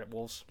himself here at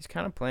Wolves. he's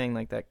kind of playing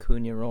like that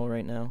Cunha role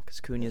right now because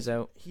Cunha's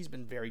out. He's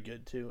been very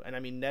good too, and I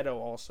mean Neto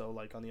also,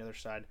 like on the other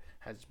side,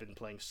 has been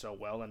playing so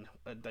well. And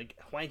like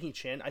Hwang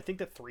Hee-chan, I think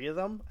the three of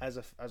them as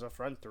a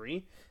front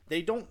three,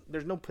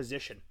 there's no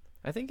position.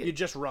 I think You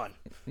just run.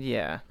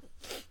 yeah.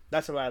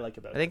 That's what I like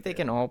about it. I think they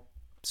can all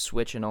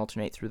switch and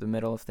alternate through the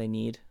middle if they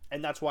need.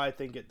 And that's why I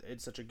think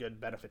it's such a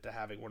good benefit to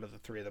having one of the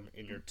three of them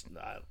in your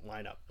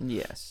lineup.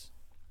 Yes.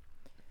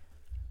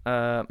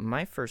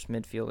 My first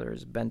midfielder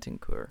is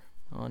Bentancur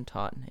on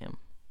Tottenham.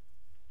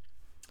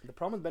 The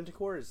problem with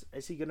Bentancur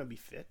is he going to be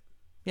fit?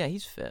 Yeah,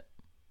 he's fit.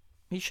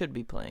 He should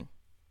be playing.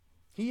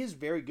 He is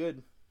very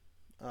good.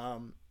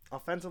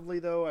 Offensively,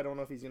 though, I don't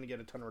know if he's going to get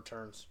a ton of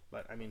returns.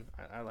 But, I mean,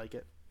 I like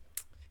it.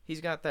 He's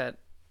got that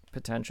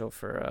potential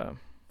for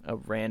a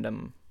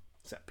random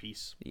Set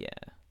piece. yeah,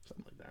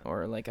 Something like that.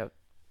 or like a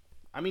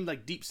I mean,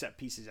 like, deep set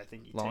pieces, I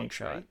think he long takes,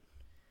 shot. right?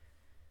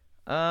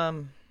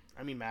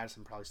 I mean,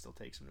 Madison probably still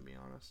takes him, to be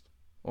honest.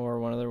 Or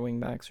one of their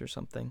wingbacks or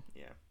something.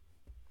 Yeah.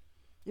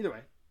 Either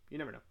way, you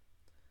never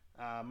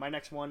know. My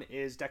next one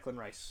is Declan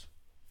Rice.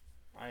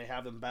 I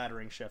have him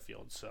battering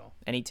Sheffield, so.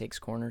 And he takes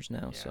corners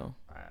now, Yeah, so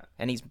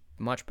and he's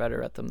much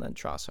better at them than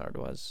Trossard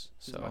was.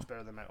 he's So much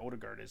better than my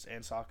Odegaard is,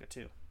 and Saka,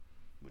 too.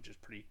 Which is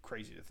pretty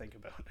crazy to think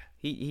about.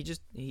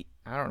 he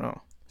I don't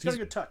know. He's got a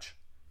good touch.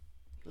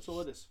 That's all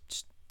it is.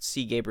 Just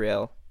see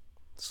Gabriel,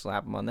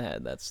 slap him on the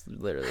head. That's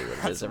literally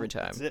what it is every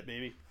time. That's it,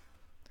 baby.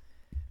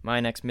 My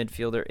next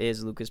midfielder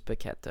is Lucas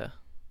Paqueta.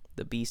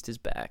 The beast is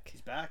back.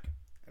 He's back,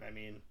 and I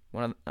mean,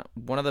 One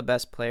of the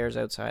best players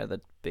outside of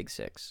the Big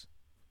Six,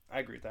 I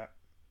agree with that.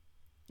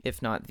 if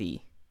not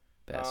the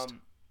best.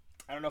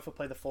 I don't know if he'll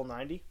play the full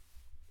 90.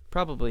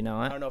 Probably I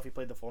not. don't know if he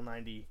played the full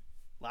 90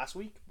 last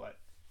week, but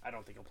I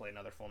don't think he'll play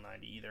another full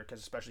 90 either, because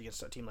especially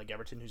against a team like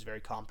Everton, who's very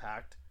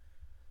compact.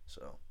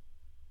 So,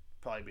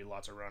 probably be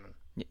lots of running.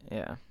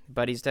 Yeah,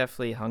 but he's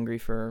definitely hungry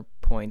for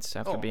points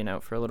after Oh, being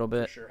out for a little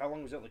bit. For sure. How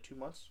long was it? Like 2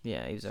 months?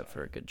 Yeah, he was out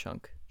for a good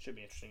chunk. Should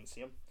be interesting to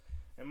see him.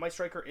 And my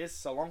striker is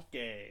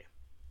Solanke.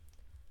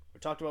 We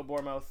talked about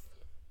Bournemouth.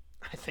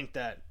 I think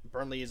that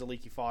Burnley is a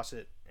leaky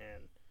faucet,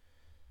 and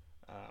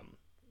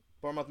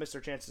Bournemouth missed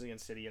their chances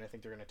against City, and I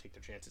think they're going to take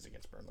their chances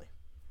against Burnley.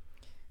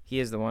 He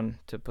is the one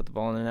to put the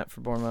ball in the net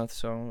for Bournemouth,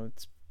 so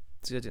it's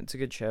good. It's a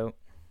good shout.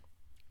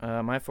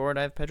 My forward,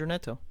 I have Pedro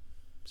Neto.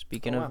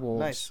 Speaking of Wolves,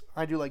 Nice.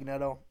 I do like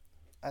Neto.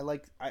 I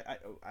like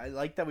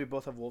that we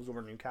both have Wolves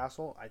over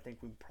Newcastle. I think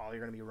we probably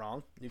are going to be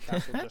wrong.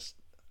 Newcastle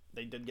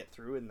they did get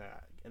through in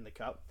the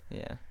cup.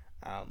 yeah,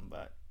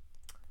 But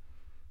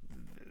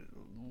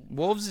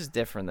Wolves is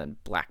different than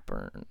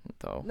Blackburn,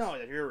 though. no,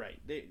 you're right.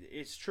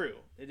 It's true.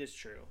 It is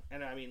true.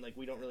 And I mean, like,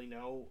 we don't really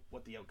know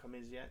what the outcome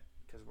is yet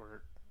because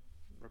we're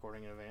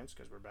recording in advance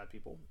because we're bad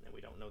people and we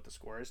don't know what the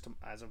score is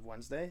as of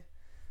Wednesday.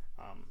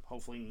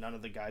 Hopefully, none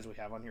of the guys we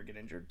have on here get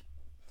injured.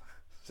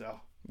 So,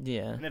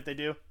 Yeah, and if they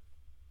do,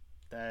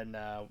 then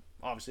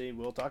obviously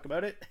we'll talk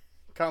about it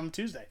come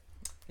Tuesday.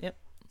 Yep.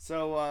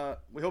 So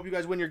we hope you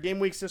guys win your game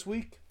weeks this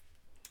week.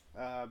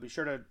 Be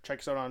sure to check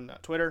us out on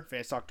Twitter,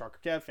 Fantasy Talker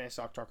Kev,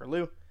 Fantasy Talker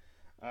Lou.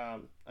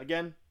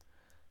 Again,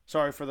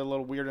 sorry for the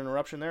little weird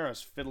interruption there. I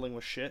was fiddling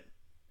with shit,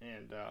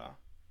 and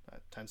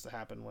that tends to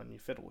happen when you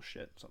fiddle with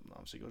shit. Something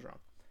obviously goes wrong.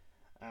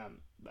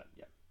 But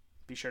yeah,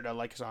 be sure to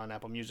like us on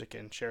Apple Music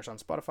and share us on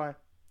Spotify.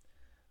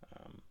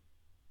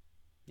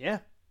 Yeah.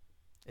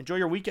 Enjoy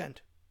your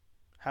weekend.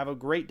 Have a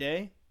great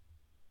day.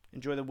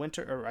 Enjoy the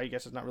winter, or I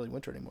guess it's not really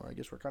winter anymore. I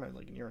guess we're kind of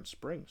like near in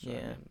spring. So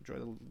Yeah. enjoy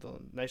the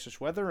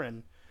nicest weather,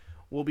 and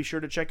we'll be sure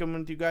to check in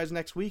with you guys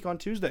next week on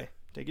Tuesday.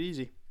 Take it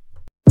easy.